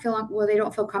where they don't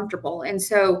feel comfortable. And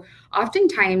so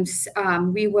oftentimes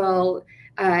we will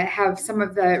have some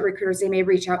of the recruiters, they may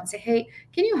reach out and say, hey,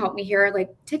 can you help me here? Like,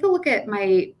 take a look at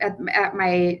my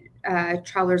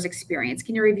traveler's experience.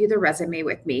 Can you review the resume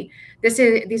with me?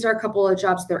 These are a couple of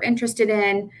jobs they're interested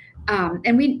in.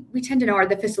 And we tend to know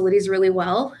the facilities really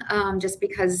well, just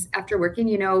because after working,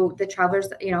 the travelers,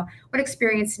 what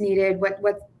experience needed,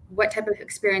 what type of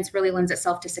experience really lends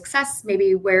itself to success,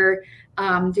 maybe where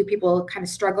do people kind of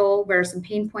struggle, where are some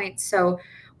pain points. So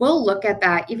we'll look at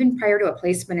that even prior to a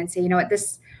placement and say,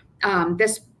 this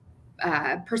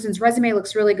person's resume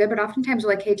looks really good, but oftentimes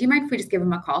we're like, hey, do you mind if we just give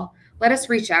them a call? Let us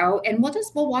reach out and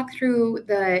we'll walk through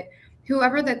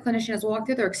whoever the clinician is, we'll walk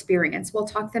through their experience. We'll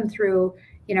talk them through,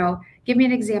 give me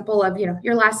an example of,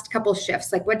 your last couple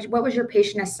shifts. Like what was your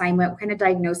patient assignment? What kind of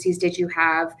diagnoses did you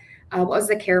have? What was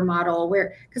the care model?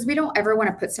 Because we don't ever want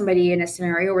to put somebody in a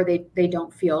scenario where they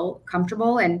don't feel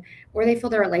comfortable and where they feel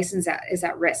their license is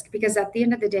at risk. Because at the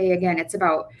end of the day, again, it's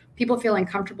about people feeling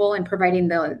comfortable and providing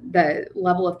the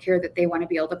level of care that they want to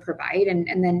be able to provide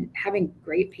and then having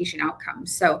great patient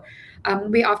outcomes. So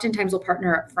we oftentimes will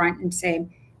partner up front and say,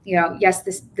 yes,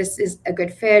 this is a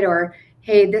good fit, or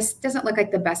hey, this doesn't look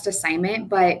like the best assignment,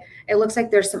 but it looks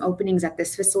like there's some openings at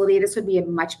this facility. This would be a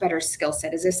much better skill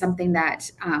set. Is this something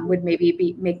that would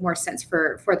maybe make more sense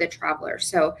for the traveler?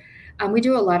 So we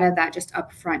do a lot of that just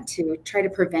up front to try to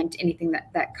prevent anything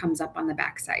that comes up on the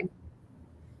backside.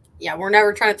 Yeah, we're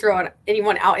never trying to throw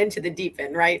anyone out into the deep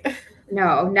end, right?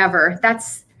 No, never.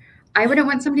 I wouldn't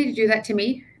want somebody to do that to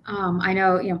me. I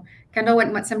know, Kendall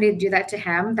wouldn't want somebody to do that to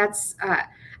him. I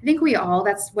think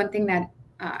that's one thing that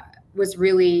was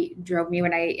really drove me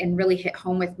and really hit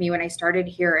home with me when I started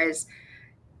here is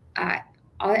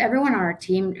everyone on our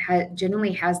team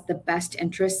genuinely has the best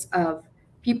interests of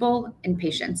people and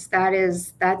patients.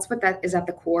 That's what that is at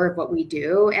the core of what we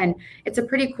do. And it's a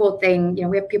pretty cool thing.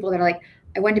 We have people that are like,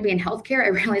 I wanted to be in healthcare. I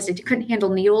realized I couldn't handle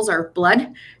needles or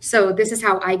blood. So this is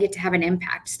how I get to have an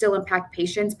impact, still impact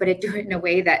patients, but do it in a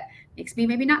way that makes me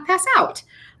maybe not pass out,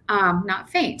 not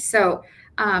faint. So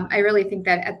I really think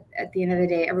that at the end of the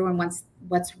day, everyone wants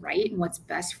what's right and what's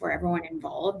best for everyone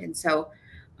involved. And so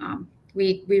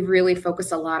we really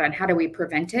focus a lot on how do we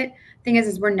prevent it. Thing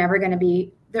is we're never going to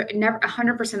be there. Never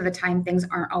 100% of the time, things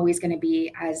aren't always going to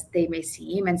be as they may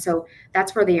seem. And so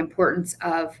that's where the importance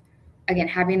of, again,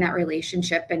 having that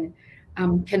relationship. And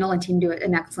Kendall and team do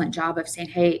an excellent job of saying,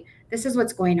 hey, this is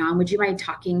what's going on. Would you mind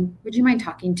talking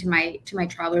to my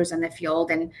travelers in the field,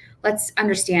 and let's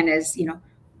understand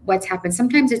what's happened.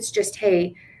 Sometimes it's just,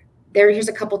 hey, here's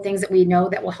a couple things that we know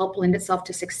that will help lend itself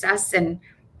to success. And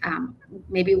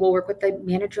maybe we'll work with the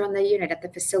manager on the unit at the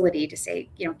facility to say,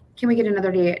 can we get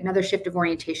another shift of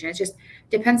orientation? It just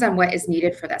depends on what is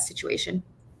needed for that situation.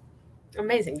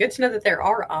 Amazing. Good to know that there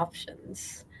are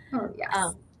options. Oh,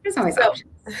 yes. There's always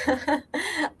options.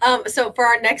 So for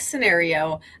our next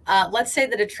scenario, let's say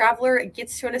that a traveler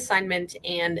gets to an assignment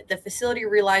and the facility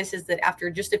realizes that after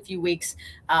just a few weeks,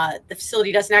 the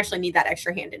facility doesn't actually need that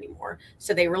extra hand anymore.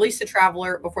 So they release the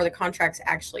traveler before the contract's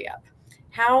actually up.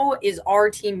 How is our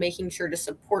team making sure to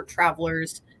support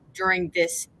travelers during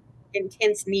this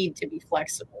intense need to be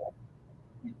flexible?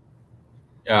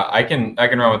 Yeah, I can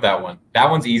run with that one. That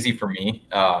one's easy for me.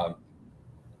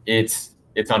 It's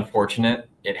unfortunate.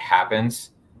 It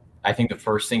happens. I think the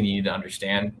first thing you need to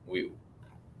understand, we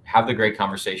have the great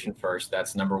conversation first.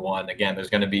 That's number one. Again, there's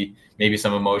going to be maybe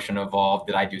some emotion involved.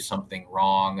 Did I do something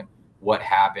wrong? What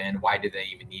happened? Why did they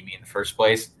even need me in the first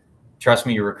place? Trust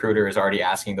me, your recruiter is already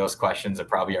asking those questions and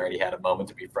probably already had a moment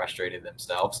to be frustrated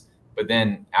themselves. But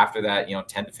then after that,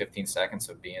 10 to 15 seconds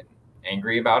of being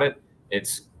angry about it,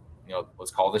 it's,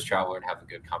 let's call this traveler and have a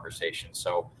good conversation.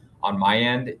 So on my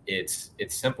end, it's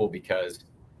simple because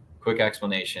quick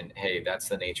explanation. Hey, that's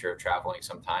the nature of traveling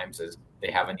sometimes is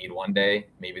they have a need one day.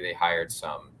 Maybe they hired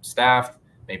some staff.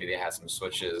 Maybe they had some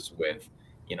switches with,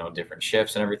 different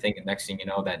shifts and everything. And next thing you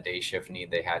know, that day shift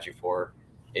need they had you for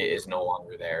is no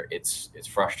longer there. It's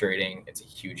frustrating. It's a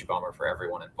huge bummer for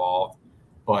everyone involved.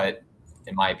 But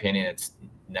in my opinion, it's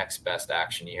next best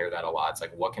action. You hear that a lot. It's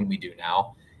like, what can we do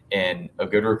now? And a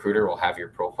good recruiter will have your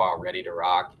profile ready to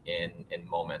rock in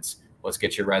moments. Let's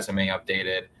get your resume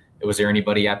updated. Was there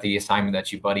anybody at the assignment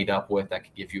that you buddied up with that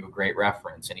could give you a great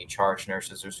reference? Any charge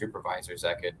nurses or supervisors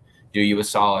that could do you a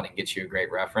solid and get you a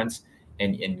great reference?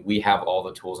 And we have all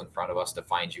the tools in front of us to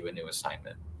find you a new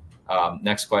assignment.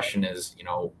 Next question is,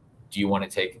 do you want to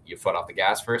take your foot off the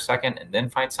gas for a second and then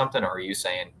find something? Or are you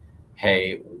saying,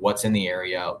 hey, what's in the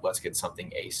area? Let's get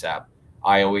something ASAP.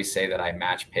 I always say that I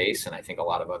match pace, and I think a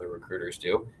lot of other recruiters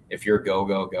do. If you're go,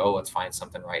 let's find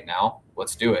something right now.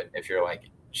 Let's do it. If you're like,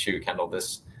 shoot, Kendall,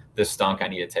 this stunk, I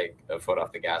need to take a foot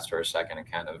off the gas for a second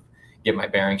and kind of get my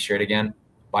bearings straight again,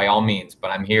 by all means.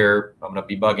 But I'm here. I'm going to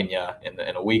be bugging you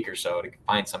in a week or so to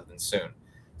find something soon.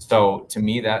 So to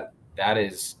me, that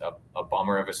is a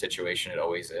bummer of a situation. It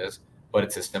always is. But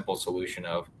it's a simple solution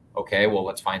of, okay, well,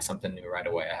 let's find something new right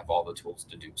away. I have all the tools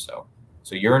to do so.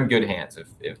 So you're in good hands.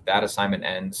 If that assignment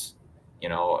ends,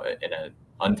 in an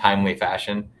untimely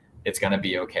fashion, it's going to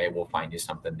be okay. We'll find you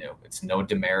something new. It's no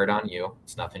demerit on you.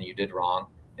 It's nothing you did wrong.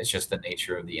 It's just the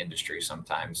nature of the industry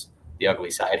sometimes, the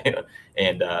ugly side.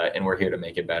 And we're here to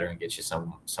make it better and get you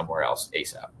somewhere else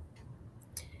ASAP.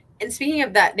 And speaking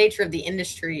of that nature of the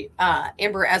industry,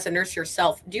 Amber, as a nurse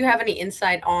yourself, do you have any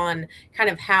insight on kind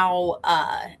of how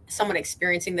someone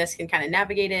experiencing this can kind of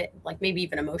navigate it, like maybe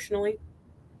even emotionally?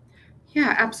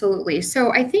 Yeah, absolutely.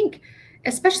 So I think,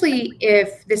 especially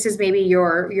if this is maybe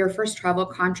your first travel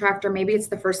contract, or maybe it's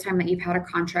the first time that you've had a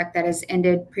contract that has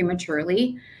ended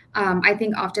prematurely, I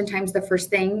think oftentimes the first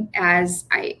thing, as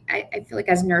I feel like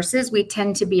as nurses, we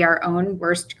tend to be our own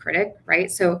worst critic, right?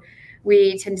 So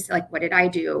we tend to say, like, what did I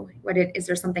do? Is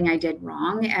there something I did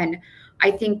wrong? And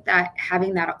I think that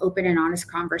having that open and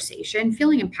honest conversation,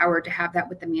 feeling empowered to have that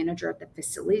with the manager at the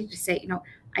facility to say,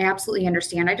 I absolutely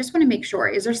understand. I just want to make sure,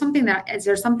 is there something that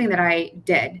I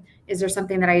did? Is there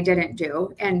something that I didn't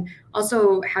do? And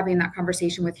also having that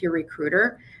conversation with your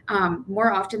recruiter.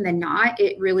 More often than not,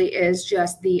 it really is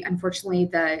just unfortunately,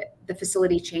 the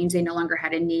facility changed. They no longer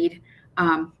had a need.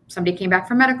 Somebody came back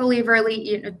from medical leave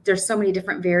early. There's so many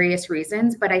different various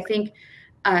reasons, but I think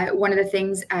one of the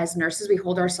things as nurses, we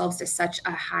hold ourselves to such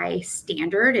a high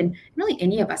standard, and really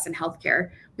any of us in healthcare,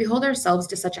 we hold ourselves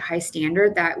to such a high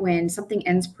standard that when something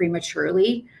ends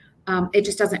prematurely, it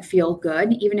just doesn't feel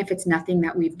good, even if it's nothing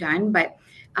that we've done. But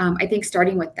I think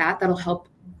starting with that'll help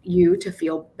you to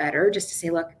feel better, just to say,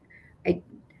 look,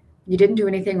 you didn't do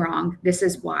anything wrong. This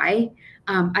is why.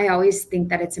 I always think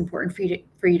that it's important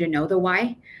for you to know the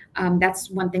why. That's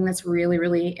one thing that's really,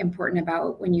 really important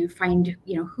about when you find,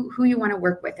 who you want to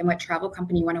work with and what travel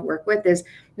company you want to work with, is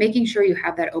making sure you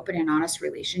have that open and honest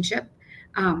relationship.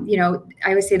 I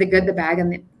always say the good, the bad,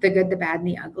 and the good, the bad, and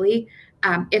the ugly.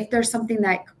 If there's something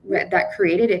that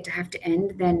created it to have to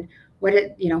end, then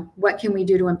what can we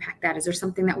do to impact that? Is there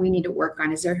something that we need to work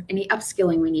on? Is there any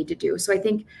upskilling we need to do? So I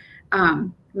think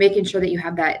making sure that you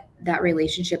have that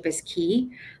relationship is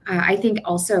key. I think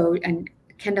also, and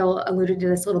Kendall alluded to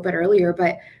this a little bit earlier,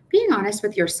 but being honest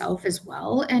with yourself as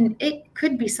well. And it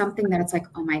could be something that it's like,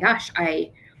 oh my gosh,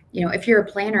 if you're a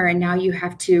planner and now you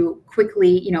have to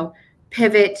quickly,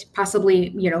 pivot, possibly,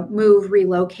 move,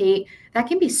 relocate, that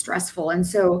can be stressful. And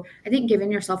so I think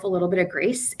giving yourself a little bit of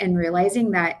grace and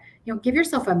realizing that, give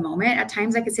yourself a moment. At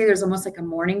times I could say there's almost like a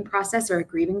mourning process or a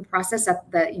grieving process at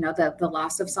the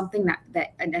loss of something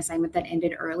that an assignment that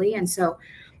ended early. And so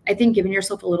I think giving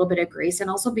yourself a little bit of grace and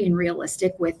also being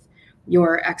realistic with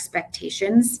your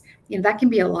expectations, that can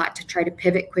be a lot to try to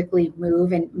pivot quickly,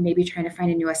 move, and maybe trying to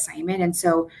find a new assignment. And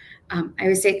so I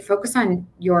would say focus on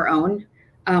your own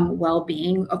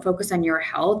well-being, focus on your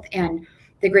health. And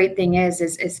the great thing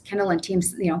is Kendall and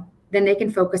teams, then they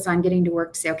can focus on getting to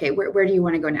work to say, okay, where do you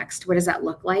want to go next? What does that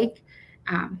look like?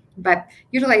 But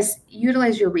utilize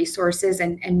your resources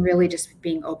and really just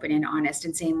being open and honest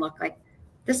and saying, look, like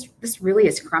this really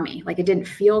is crummy. Like it didn't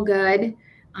feel good.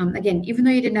 Again, even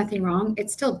though you did nothing wrong, it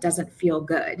still doesn't feel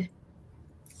good.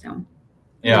 So.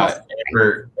 Yeah,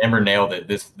 Amber nailed it.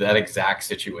 That exact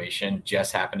situation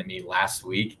just happened to me last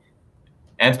week.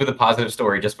 Ends with a positive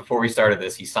story. Just before we started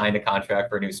this, he signed a contract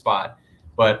for a new spot.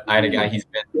 But I had a guy, he's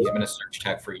been a search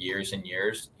tech for years and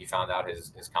years. He found out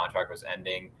his contract was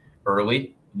ending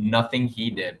early. Nothing he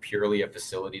did, purely a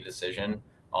facility decision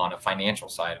on a financial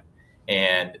side,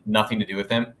 and nothing to do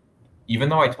with him. Even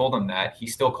though I told him that, he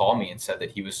still called me and said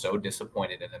that he was so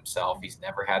disappointed in himself. He's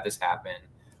never had this happen.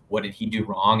 What did he do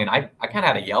wrong? And I kind of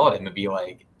had to yell at him and be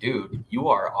like, dude, you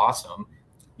are awesome.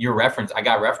 I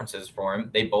got references for him.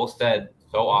 They both said,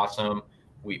 so awesome.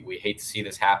 We hate to see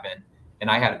this happen. And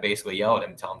I had to basically yell at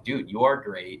him and tell him, dude, you are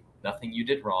great. Nothing you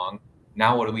did wrong.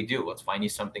 Now what do we do? Let's find you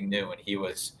something new. And he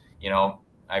was,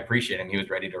 I appreciate him. He was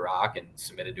ready to rock and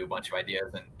submitted to a bunch of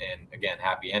ideas. And again,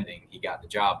 happy ending. He got the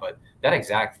job. But that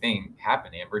exact thing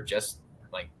happened, Amber, just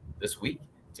like this week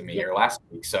to me, or last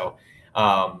week. So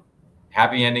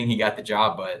happy ending. He got the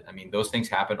job. But I mean, those things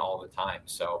happen all the time.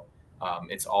 So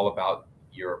it's all about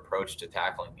your approach to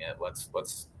tackling it. Let's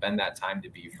spend that time to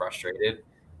be frustrated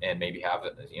and maybe have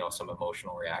some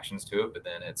emotional reactions to it, but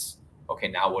then it's okay.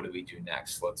 Now what do we do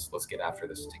next? Let's get after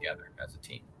this together as a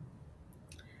team.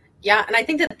 Yeah, and I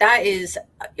think that is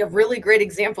a really great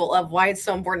example of why it's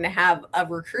so important to have a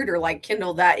recruiter like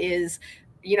Kendall that is,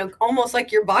 almost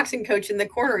like your boxing coach in the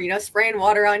corner, spraying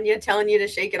water on you, telling you to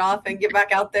shake it off and get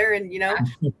back out there and go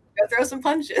throw some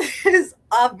punches.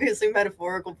 Obviously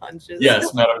metaphorical punches.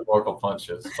 Yes, metaphorical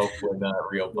punches. Hopefully not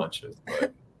real punches,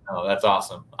 but no, that's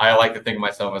awesome. I like to think of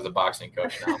myself as a boxing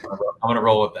coach now. I'm going to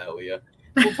roll with that, Leah.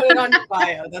 We'll put it on your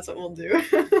bio. That's what we'll do.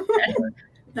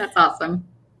 That's awesome.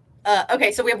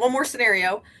 Okay, so we have one more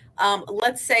scenario.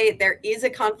 Let's say there is a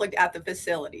conflict at the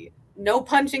facility. No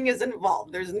punching is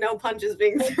involved. There's no punches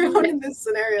being thrown in this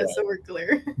scenario, so we're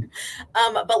clear.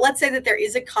 But let's say that there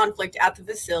is a conflict at the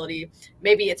facility.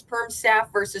 Maybe it's perm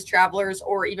staff versus travelers,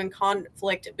 or even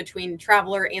conflict between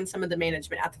traveler and some of the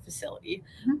management at the facility.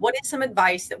 Mm-hmm. What is some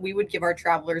advice that we would give our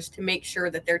travelers to make sure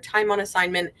that their time on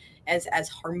assignment is as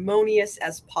harmonious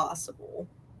as possible?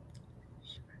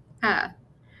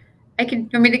 I can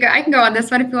go on this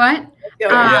one if you want.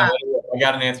 I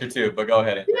got an answer too, but go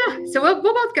ahead. Yeah, so we'll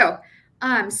both go.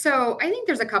 So I think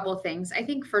there's a couple of things. I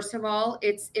think first of all,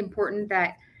 it's important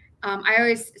that I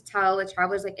always tell the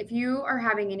travelers, like if you're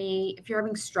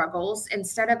having struggles,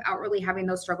 instead of outwardly having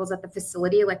those struggles at the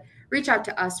facility, like reach out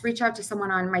to us, reach out to someone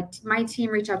on my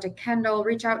team, reach out to Kendall,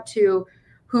 reach out to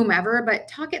whomever, but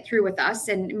talk it through with us,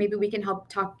 and maybe we can help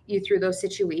talk you through those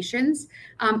situations.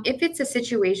 If it's a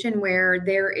situation where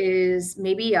there is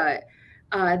maybe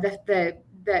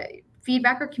the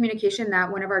feedback or communication that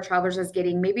one of our travelers is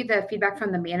getting, maybe the feedback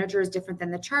from the manager is different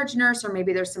than the charge nurse, or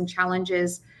maybe there's some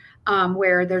challenges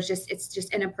where it's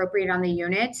just inappropriate on the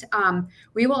unit.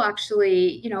 We will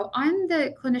actually, on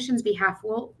the clinician's behalf,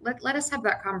 we'll let us have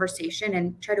that conversation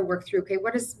and try to work through, okay,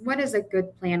 what does a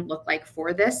good plan look like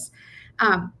for this?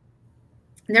 And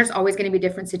there's always going to be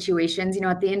different situations.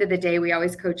 At the end of the day, we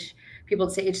always coach people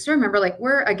to say, just remember, like,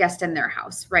 we're a guest in their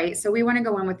house, right? So we want to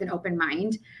go in with an open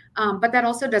mind. But that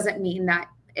also doesn't mean that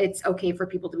it's okay for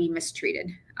people to be mistreated.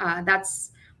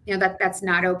 That's that's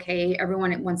not okay.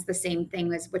 Everyone wants the same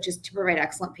thing, which is to provide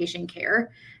excellent patient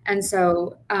care. And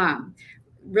so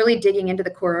really digging into the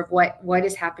core of what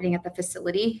is happening at the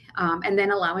facility, and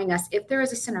then allowing us, if there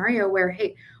is a scenario where,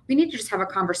 hey, we need to just have a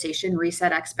conversation,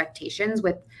 reset expectations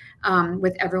with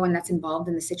everyone that's involved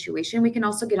in the situation. We can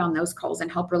also get on those calls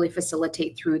and help really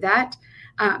facilitate through that.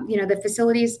 The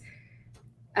facilities,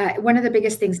 one of the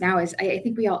biggest things now is I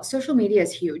think social media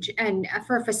is huge. And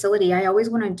for a facility, I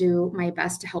always want to do my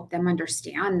best to help them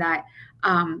understand that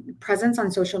presence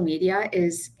on social media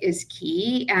is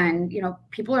key. And,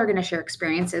 people are going to share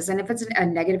experiences. And if it's a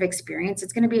negative experience,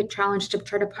 it's going to be a challenge to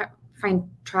try to find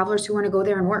travelers who want to go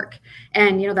there and work.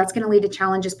 And, that's going to lead to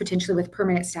challenges potentially with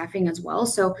permanent staffing as well.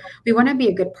 So we want to be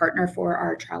a good partner for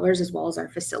our travelers as well as our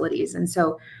facilities. And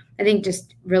so I think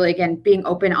just really, again, being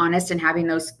open, honest, and having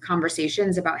those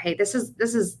conversations about, hey, this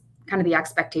is kind of the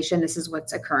expectation. This is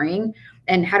what's occurring.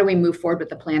 And how do we move forward with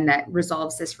the plan that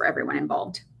resolves this for everyone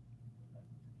involved?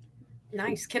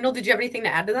 Nice. Kendall, did you have anything to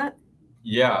add to that?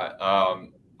 Yeah.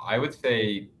 I would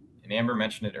say, and Amber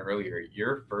mentioned it earlier,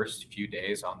 your first few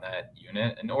days on that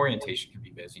unit, and orientation can be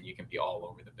busy and you can be all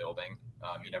over the building.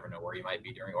 You never know where you might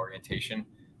be during orientation.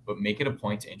 But make it a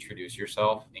point to introduce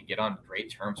yourself and get on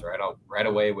great terms right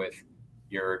away with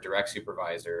your direct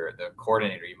supervisor, the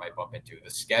coordinator you might bump into, the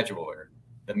scheduler,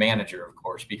 the manager, of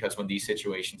course, because when these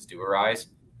situations do arise,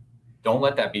 don't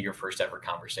let that be your first ever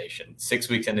conversation. 6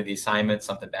 weeks into the assignment,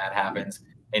 something bad happens,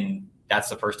 and that's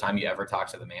the first time you ever talk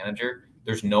to the manager.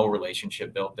 There's no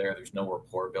relationship built there. There's no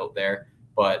rapport built there.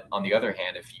 But on the other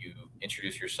hand, if you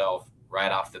introduce yourself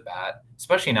right off the bat,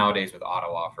 especially nowadays with auto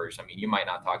offers, I mean, you might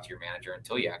not talk to your manager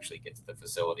until you actually get to the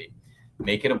facility.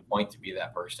 Make it a point to be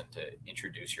that person to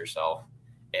introduce yourself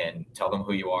and tell them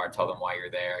who you are, tell them why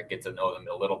you're there, get to know them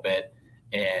a little bit,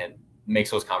 and makes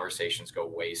those conversations go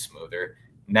way smoother.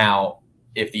 Now,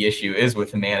 if the issue is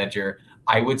with the manager,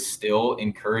 I would still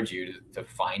encourage you to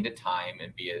find a time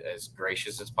and be as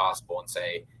gracious as possible and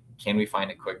say, can we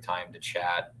find a quick time to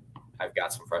chat? I've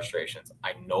got some frustrations.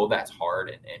 I know that's hard,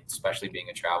 and especially being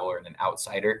a traveler and an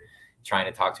outsider, trying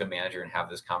to talk to a manager and have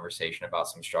this conversation about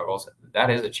some struggles, that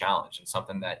is a challenge and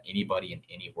something that anybody in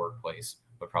any workplace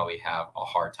would probably have a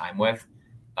hard time with.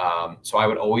 So I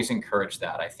would always encourage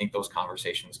that. I think those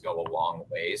conversations go a long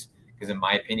ways because, in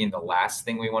my opinion, the last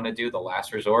thing we want to do, the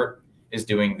last resort, is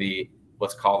doing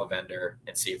let's call the vendor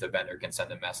and see if the vendor can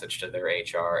send a message to their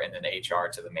HR and then HR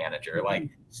to the manager. Like,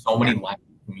 so many lines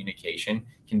of communication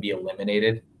can be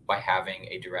eliminated by having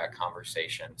a direct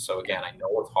conversation. So again, I know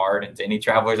it's hard, and to any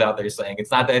travelers out there saying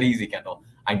it's not that easy, Kendall,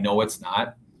 I know it's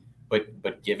not,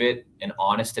 but give it an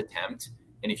honest attempt.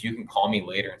 And if you can call me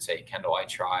later and say, Kendall, I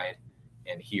tried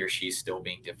and he or she's still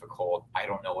being difficult, I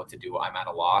don't know what to do, I'm at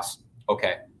a loss.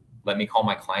 Okay, let me call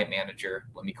my client manager,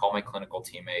 let me call my clinical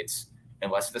teammates,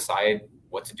 and let's decide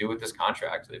what to do with this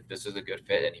contract, if this is a good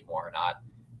fit anymore or not.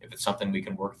 If it's something we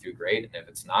can work through, great. And if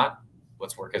it's not,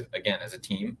 let's work as a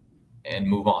team and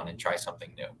move on and try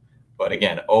something new. But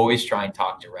again, always try and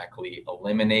talk directly,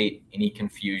 eliminate any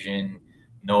confusion.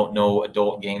 No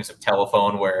adult games of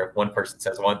telephone where one person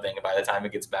says one thing and by the time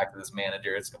it gets back to this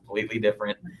manager, it's completely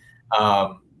different.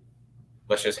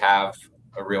 Let's just have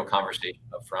a real conversation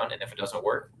up front. And if it doesn't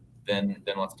work, then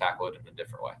let's tackle it in a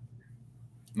different way.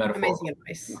 Amazing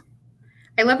advice.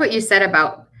 I love what you said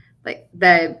about like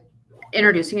the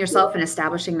introducing yourself and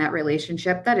establishing that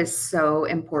relationship. That is so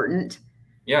important.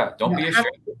 Yeah. Don't be a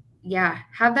stranger. Yeah.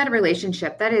 Have that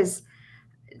relationship. That is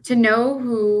to know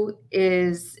who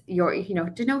is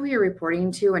to know who you're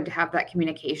reporting to and to have that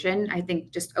communication, I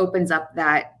think just opens up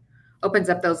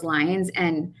those lines,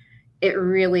 and it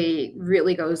really,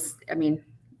 really goes,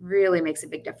 really makes a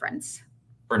big difference.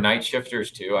 For night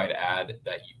shifters too, I'd add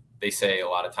that they say a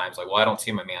lot of times, like, well, I don't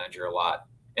see my manager a lot.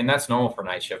 And that's normal for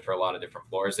night shift for a lot of different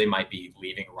floors. They might be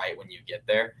leaving right when you get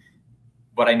there.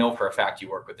 But I know for a fact you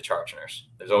work with the charge nurse.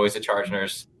 There's always a charge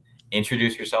nurse.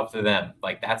 Introduce yourself to them.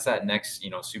 Like, that's that next,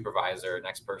 supervisor,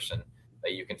 next person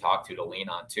that you can talk to lean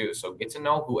on too. So get to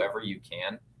know whoever you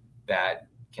can that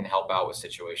can help out with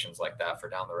situations like that for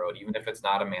down the road, even if it's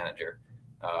not a manager.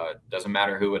 Doesn't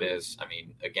matter who it is.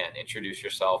 Again, introduce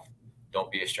yourself.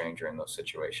 Don't be a stranger in those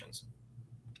situations.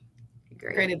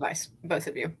 Great advice, both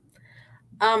of you.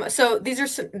 So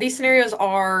these scenarios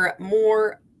are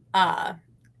more,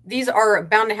 these are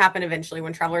bound to happen eventually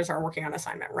when travelers are working on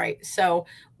assignment, right? So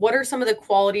what are some of the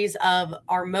qualities of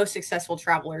our most successful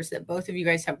travelers that both of you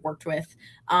guys have worked with?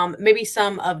 Maybe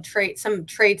some traits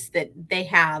that they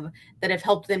have that have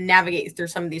helped them navigate through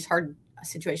some of these hard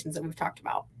situations that we've talked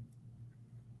about.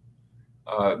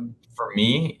 For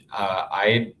me,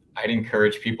 I I'd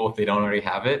encourage people, if they don't already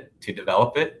have it, to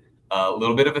develop it. A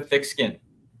little bit of a thick skin.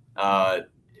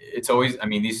 It's always, I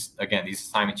mean, these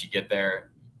assignments you get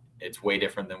there, it's way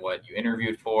different than what you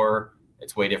interviewed for.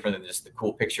 It's way different than just the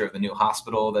cool picture of the new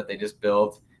hospital that they just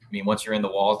built. I mean, once you're in the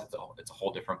walls, it's a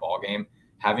whole different ballgame.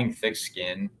 Having thick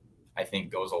skin, I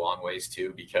think, goes a long ways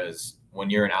too, because when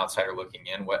you're an outsider looking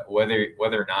in, whether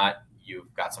or not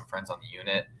you've got some friends on the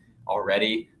unit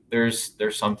already, there's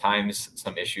sometimes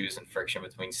some issues and friction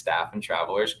between staff and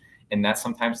travelers. And that's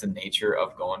sometimes the nature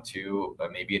of going to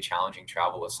maybe a challenging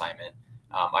travel assignment.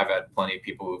 I've had plenty of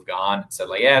people who've gone and said,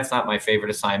 like, yeah, it's not my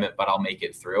favorite assignment, but I'll make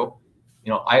it through.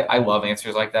 I love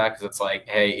answers like that, because it's like,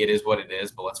 hey, it is what it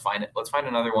is, but let's find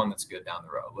another one that's good down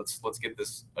the road. Let's get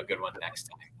this a good one next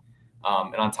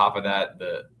time. And on top of that,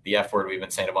 the F word we've been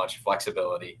saying a bunch,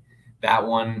 flexibility. That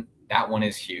one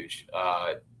is huge.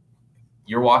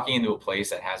 You're walking into a place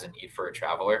that has a need for a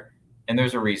traveler, and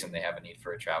there's a reason they have a need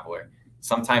for a traveler.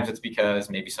 Sometimes it's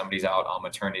because maybe somebody's out on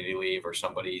maternity leave, or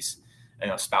somebody's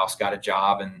spouse got a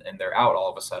job and they're out all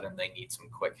of a sudden. They need some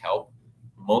quick help.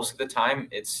 Most of the time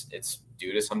it's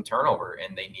due to some turnover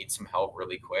and they need some help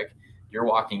really quick. You're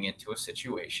walking into a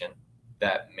situation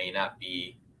that may not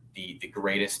be the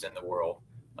greatest in the world.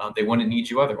 They wouldn't need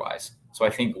you otherwise. So I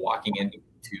think walking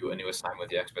into a new assignment with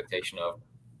the expectation of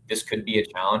this could be a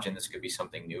challenge and this could be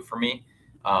something new for me,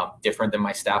 different than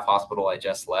my staff hospital I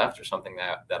just left, or something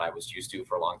that I was used to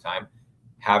for a long time,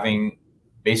 having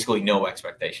basically no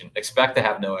expectation, expect to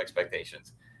have no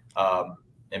expectations,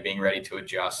 and being ready to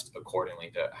adjust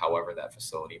accordingly to however that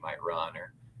facility might run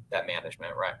or that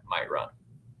management might run.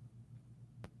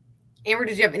 Amber,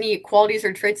 did you have any qualities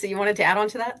or traits that you wanted to add on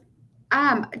to that?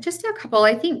 Just a couple.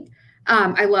 I think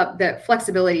I love that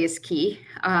flexibility is key.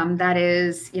 That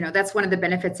is, that's one of the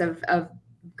benefits of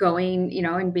going,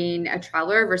 and being a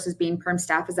traveler versus being perm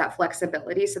staff, is that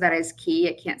flexibility. So that is key.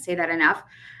 I can't say that enough.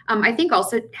 I think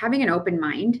also having an open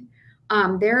mind.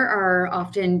 There are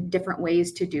often different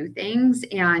ways to do things.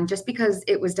 And just because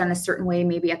it was done a certain way,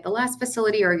 maybe at the last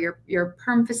facility or your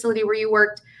perm facility where you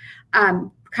worked,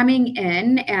 coming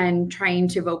in and trying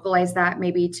to vocalize that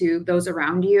maybe to those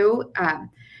around you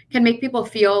can make people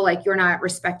feel like you're not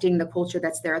respecting the culture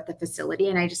that's there at the facility.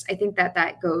 And I think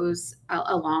that goes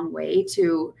a long way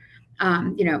to,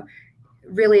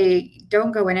 really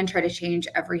don't go in and try to change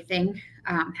everything.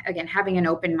 Again, having an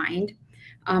open mind.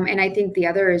 And I think the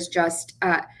other is just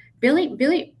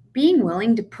being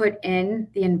willing to put in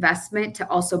the investment to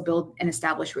also build and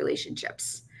establish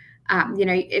relationships.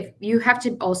 If you have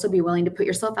to also be willing to put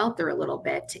yourself out there a little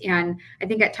bit. And I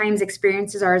think at times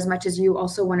experiences are as much as you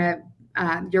also want to,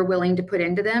 you're willing to put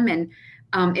into them. And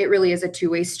it really is a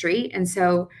two-way street. And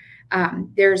so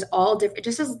there's all different,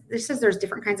 just as there's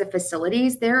different kinds of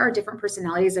facilities, there are different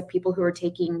personalities of people who are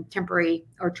taking temporary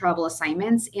or travel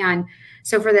assignments. And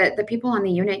so for the people on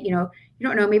the unit, you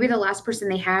don't know, maybe the last person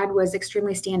they had was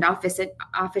extremely standoffish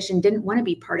and didn't want to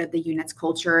be part of the unit's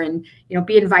culture and,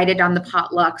 be invited on the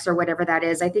potlucks or whatever that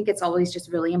is. I think it's always just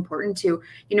really important to,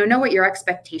 know what your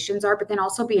expectations are, but then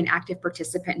also be an active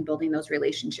participant in building those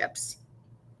relationships.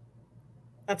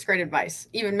 That's great advice.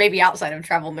 Even maybe outside of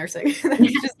travel nursing.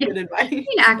 That's just good advice. Be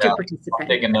an active participant. I'm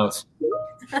taking notes.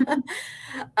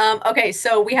 Okay,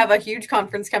 so we have a huge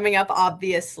conference coming up,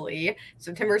 obviously.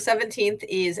 September 17th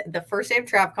is the first day of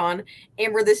TravCon.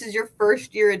 Amber, this is your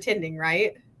first year attending,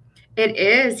 right? It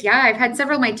is. Yeah, I've had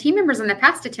several of my team members in the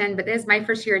past attend, but this is my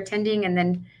first year attending, and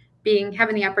then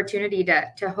having the opportunity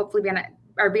to hopefully be on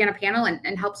a panel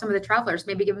and help some of the travelers,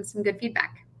 maybe give them some good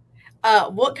feedback.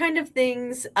 What kind of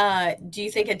things do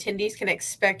you think attendees can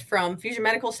expect from Fusion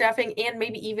Medical Staffing, and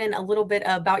maybe even a little bit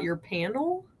about your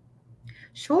panel?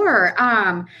 Sure.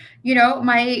 My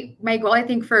goal, I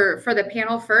think for the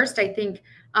panel first, I think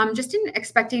just in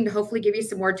expecting to hopefully give you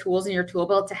some more tools in your tool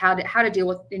belt to how to deal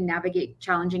with and navigate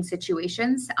challenging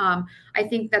situations. I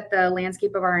think that the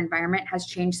landscape of our environment has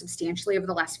changed substantially over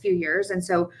the last few years. And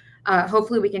so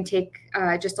hopefully we can take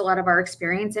just a lot of our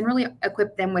experience and really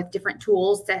equip them with different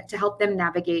tools to help them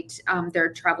navigate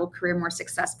their travel career more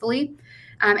successfully.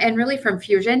 And really from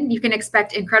Fusion, you can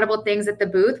expect incredible things at the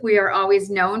booth. We are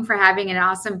always known for having an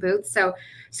awesome booth. So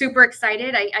super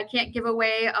excited. I can't give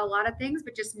away a lot of things,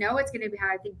 but just know it's going to be,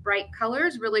 I think, bright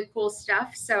colors, really cool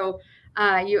stuff. So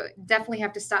you definitely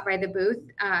have to stop by the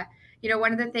booth.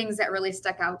 One of the things that really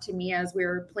stuck out to me as we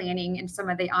were planning and some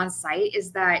of the on-site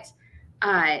is that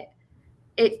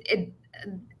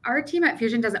our team at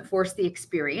Fusion doesn't force the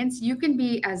experience. You can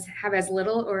have as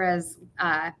little or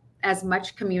as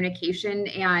much communication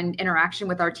and interaction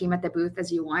with our team at the booth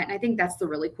as you want. And I think that's the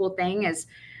really cool thing is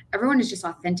everyone is just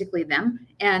authentically them.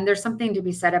 And there's something to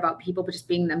be said about people just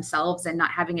being themselves and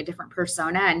not having a different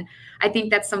persona. And I think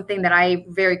that's something that I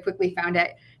very quickly found out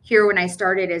here when I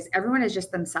started, is everyone is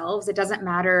just themselves. It doesn't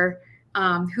matter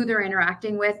who they're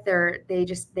interacting with.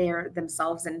 They are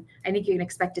themselves. And I think you can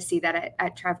expect to see that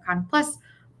at TravCon. Plus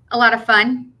a lot of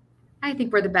fun. I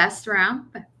think we're the best around.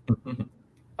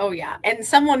 Oh yeah. And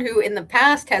someone who in the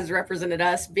past has represented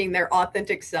us being their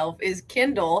authentic self is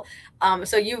Kendall.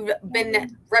 So you've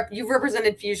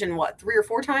represented Fusion, what, 3 or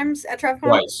 4 times at TravCon?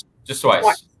 Twice. Just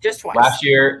twice. Just twice. Last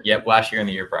year and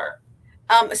the year prior.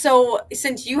 So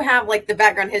since you have like the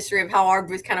background history of how our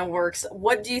booth kind of works,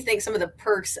 what do you think some of the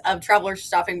perks of travelers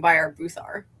stopping by our booth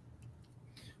are?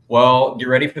 Well, get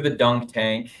ready for the dunk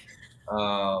tank.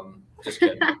 Just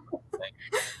kidding.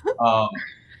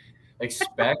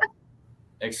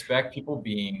 Expect people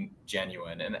being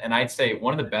genuine, and I'd say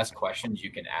one of the best questions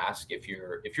you can ask if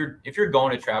you're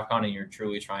going to TravCon and you're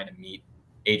truly trying to meet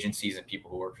agencies and people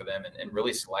who work for them and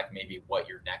really select maybe what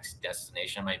your next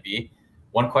destination might be.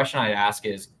 One question I'd ask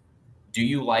is, do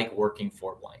you like working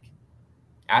for blank?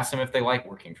 Ask them if they like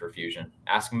working for Fusion.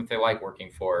 Ask them if they like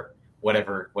working for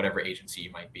whatever agency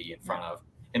you might be in front of,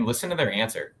 and listen to their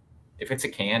answer. If it's a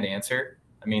canned answer,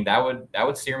 I mean, that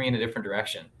would steer me in a different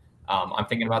direction. I'm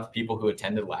thinking about the people who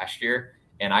attended last year,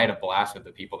 and I had a blast with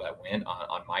the people that went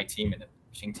on my team and the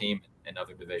fishing team and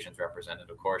other divisions represented,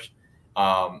 of course.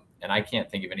 And I can't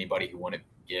think of anybody who wouldn't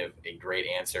give a great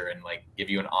answer and like give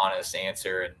you an honest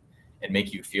answer and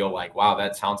make you feel like, wow,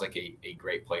 that sounds like a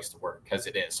great place to work, because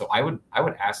it is. So I would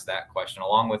ask that question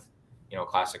along with,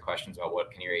 classic questions about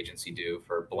what can your agency do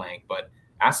for blank, but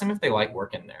ask them if they like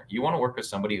working there. You want to work with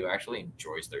somebody who actually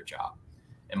enjoys their job,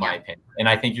 in my opinion. And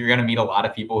I think you're going to meet a lot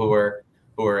of people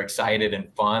who are excited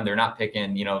and fun. They're not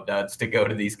picking, duds to go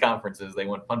to these conferences. They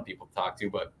want fun people to talk to,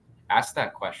 but ask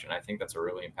that question. I think that's a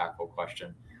really impactful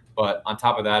question. But on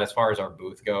top of that, as far as our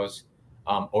booth goes,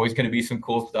 always going to be some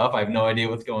cool stuff. I have no idea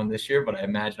what's going this year, but I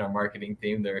imagine our marketing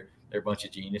team, they're a bunch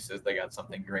of geniuses. They got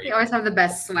something great. They always have the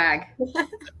best swag.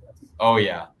 Oh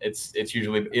yeah. It's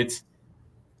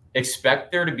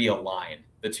expect there to be a line.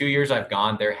 The 2 years I've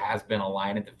gone, there has been a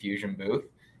line at the Fusion booth.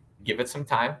 Give it some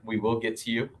time. We will get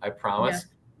to you. I promise.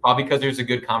 Yeah. Probably because there's a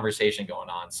good conversation going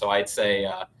on. So I'd say,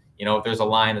 if there's a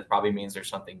line, that probably means there's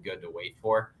something good to wait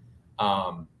for.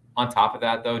 On top of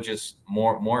that, though, just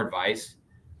more advice.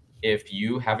 If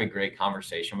you have a great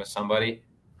conversation with somebody,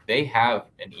 they have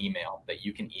an email that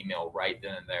you can email right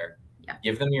then and there. Yeah.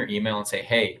 Give them your email and say,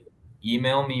 hey,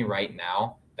 email me right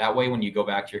now. That way, when you go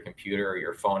back to your computer or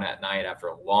your phone at night after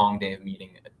a long day of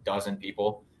meeting a dozen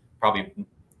people, probably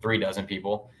 36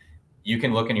 people, you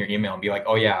can look in your email and be like,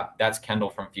 oh yeah, that's Kendall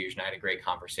from Fusion. I had a great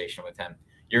conversation with him.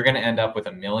 You're going to end up with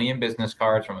 1 million business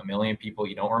cards from 1 million people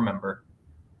you don't remember.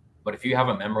 But if you have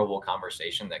a memorable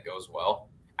conversation that goes well,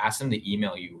 ask them to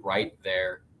email you right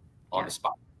there on the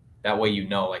spot. That way,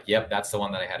 like, yep, that's the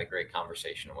one that I had a great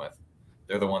conversation with.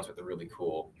 They're the ones with the really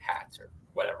cool hats or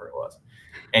whatever it was.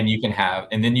 And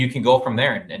then you can go from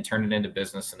there and turn it into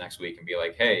business the next week and be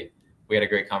like, hey, we had a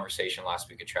great conversation last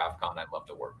week at TravCon. I'd love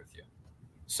to work with you.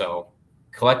 So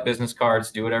collect business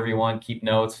cards, do whatever you want, keep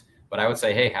notes. But I would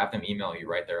say, hey, have them email you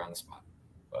right there on the spot.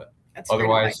 But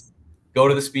otherwise, go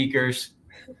to the speakers,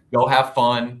 go have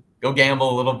fun, go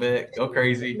gamble a little bit, go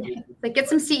crazy. Like get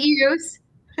some CEUs.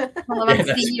 All about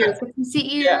CEUs. Get some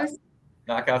CEUs. Yeah.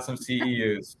 Knock out some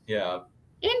CEUs. Yeah.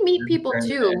 And meet people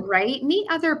too, right? Meet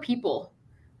other people.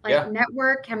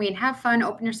 Network. I mean, have fun,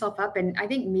 open yourself up. And I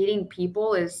think meeting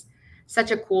people is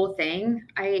such a cool thing.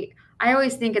 I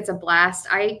always think it's a blast.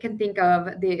 I can think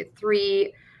of the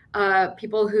 3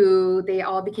 people who they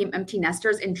all became empty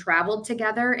nesters and traveled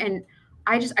together. And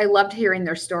I loved hearing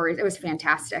their stories. It was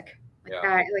fantastic.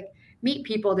 Meet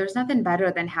people. There's nothing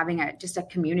better than having just a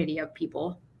community of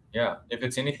people. Yeah. If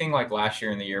it's anything like last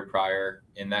year and the year prior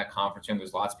in that conference room,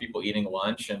 there's lots of people eating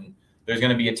lunch and there's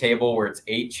going to be a table where it's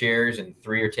 8 chairs and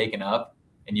 3 are taken up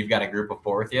and you've got a group of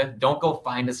 4 with you. Don't go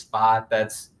find a spot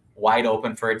that's wide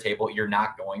open for a table. You're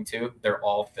not going to. They're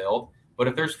all filled. But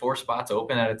if there's 4 spots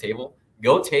open at a table,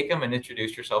 go take them and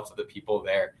introduce yourself to the people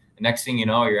there. The next thing you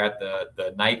know, you're at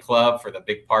the nightclub for the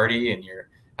big party and you're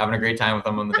having a great time with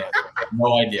them on the dance floor. I have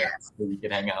no idea who you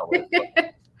can hang out with.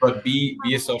 But be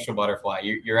a social butterfly.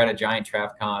 You're at a giant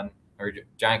TravCon or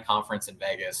giant conference in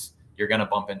Vegas. You're going to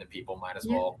bump into people. Might as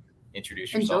well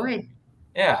introduce yourself. Enjoy.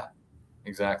 Yeah,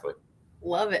 exactly.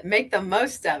 Love it. Make the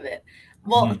most of it.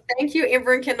 Well, thank you,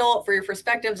 Amber and Kendall, for your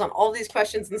perspectives on all these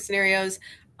questions and scenarios.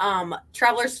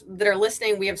 Travelers that are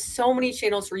listening, we have so many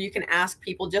channels where you can ask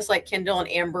people just like Kendall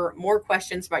and Amber more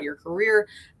questions about your career.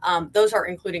 Those are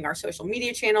including our social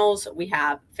media channels. We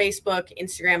have Facebook,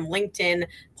 Instagram, LinkedIn,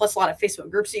 plus a lot of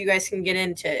Facebook groups that you guys can get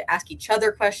in to ask each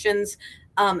other questions.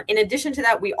 In addition to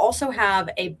that, we also have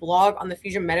a blog on the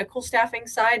Fusion Medical Staffing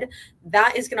side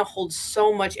that is going to hold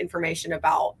so much information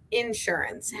about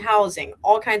insurance, housing,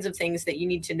 all kinds of things that you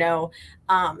need to know,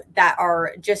 that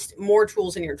are just more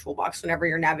tools in your toolbox whenever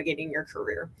you're navigating your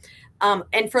career.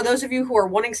 And for those of you who are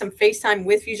wanting some FaceTime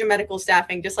with Fusion Medical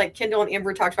Staffing, just like Kendall and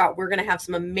Amber talked about, we're going to have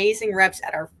some amazing reps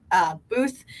at our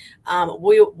booth.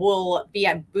 We will be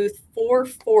at booth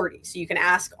 440. So you can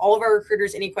ask all of our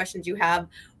recruiters any questions you have,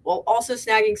 while also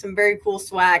snagging some very cool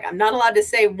swag. I'm not allowed to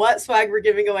say what swag we're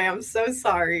giving away. I'm so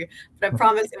sorry, but I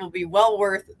promise it will be well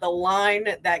worth the line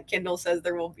that Kendall says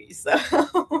there will be. So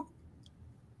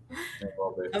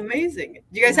amazing.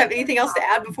 Do you guys have anything else to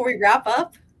add before we wrap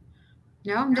up?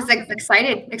 No, I'm just like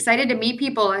excited to meet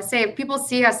people. I say, if people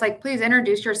see us, like, please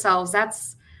introduce yourselves.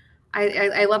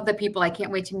 I love the people. I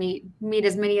can't wait to meet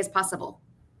as many as possible.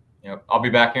 Yep. I'll be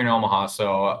back here in Omaha.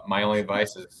 So my only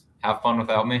advice is have fun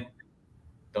without me.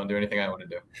 Don't do anything I want to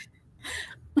do.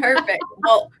 Perfect.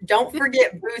 Well, don't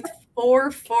forget booth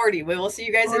 440. We will see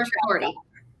you guys at 440.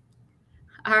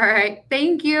 All right.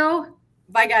 Thank you.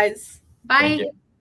 Bye, guys. Bye. Thank you.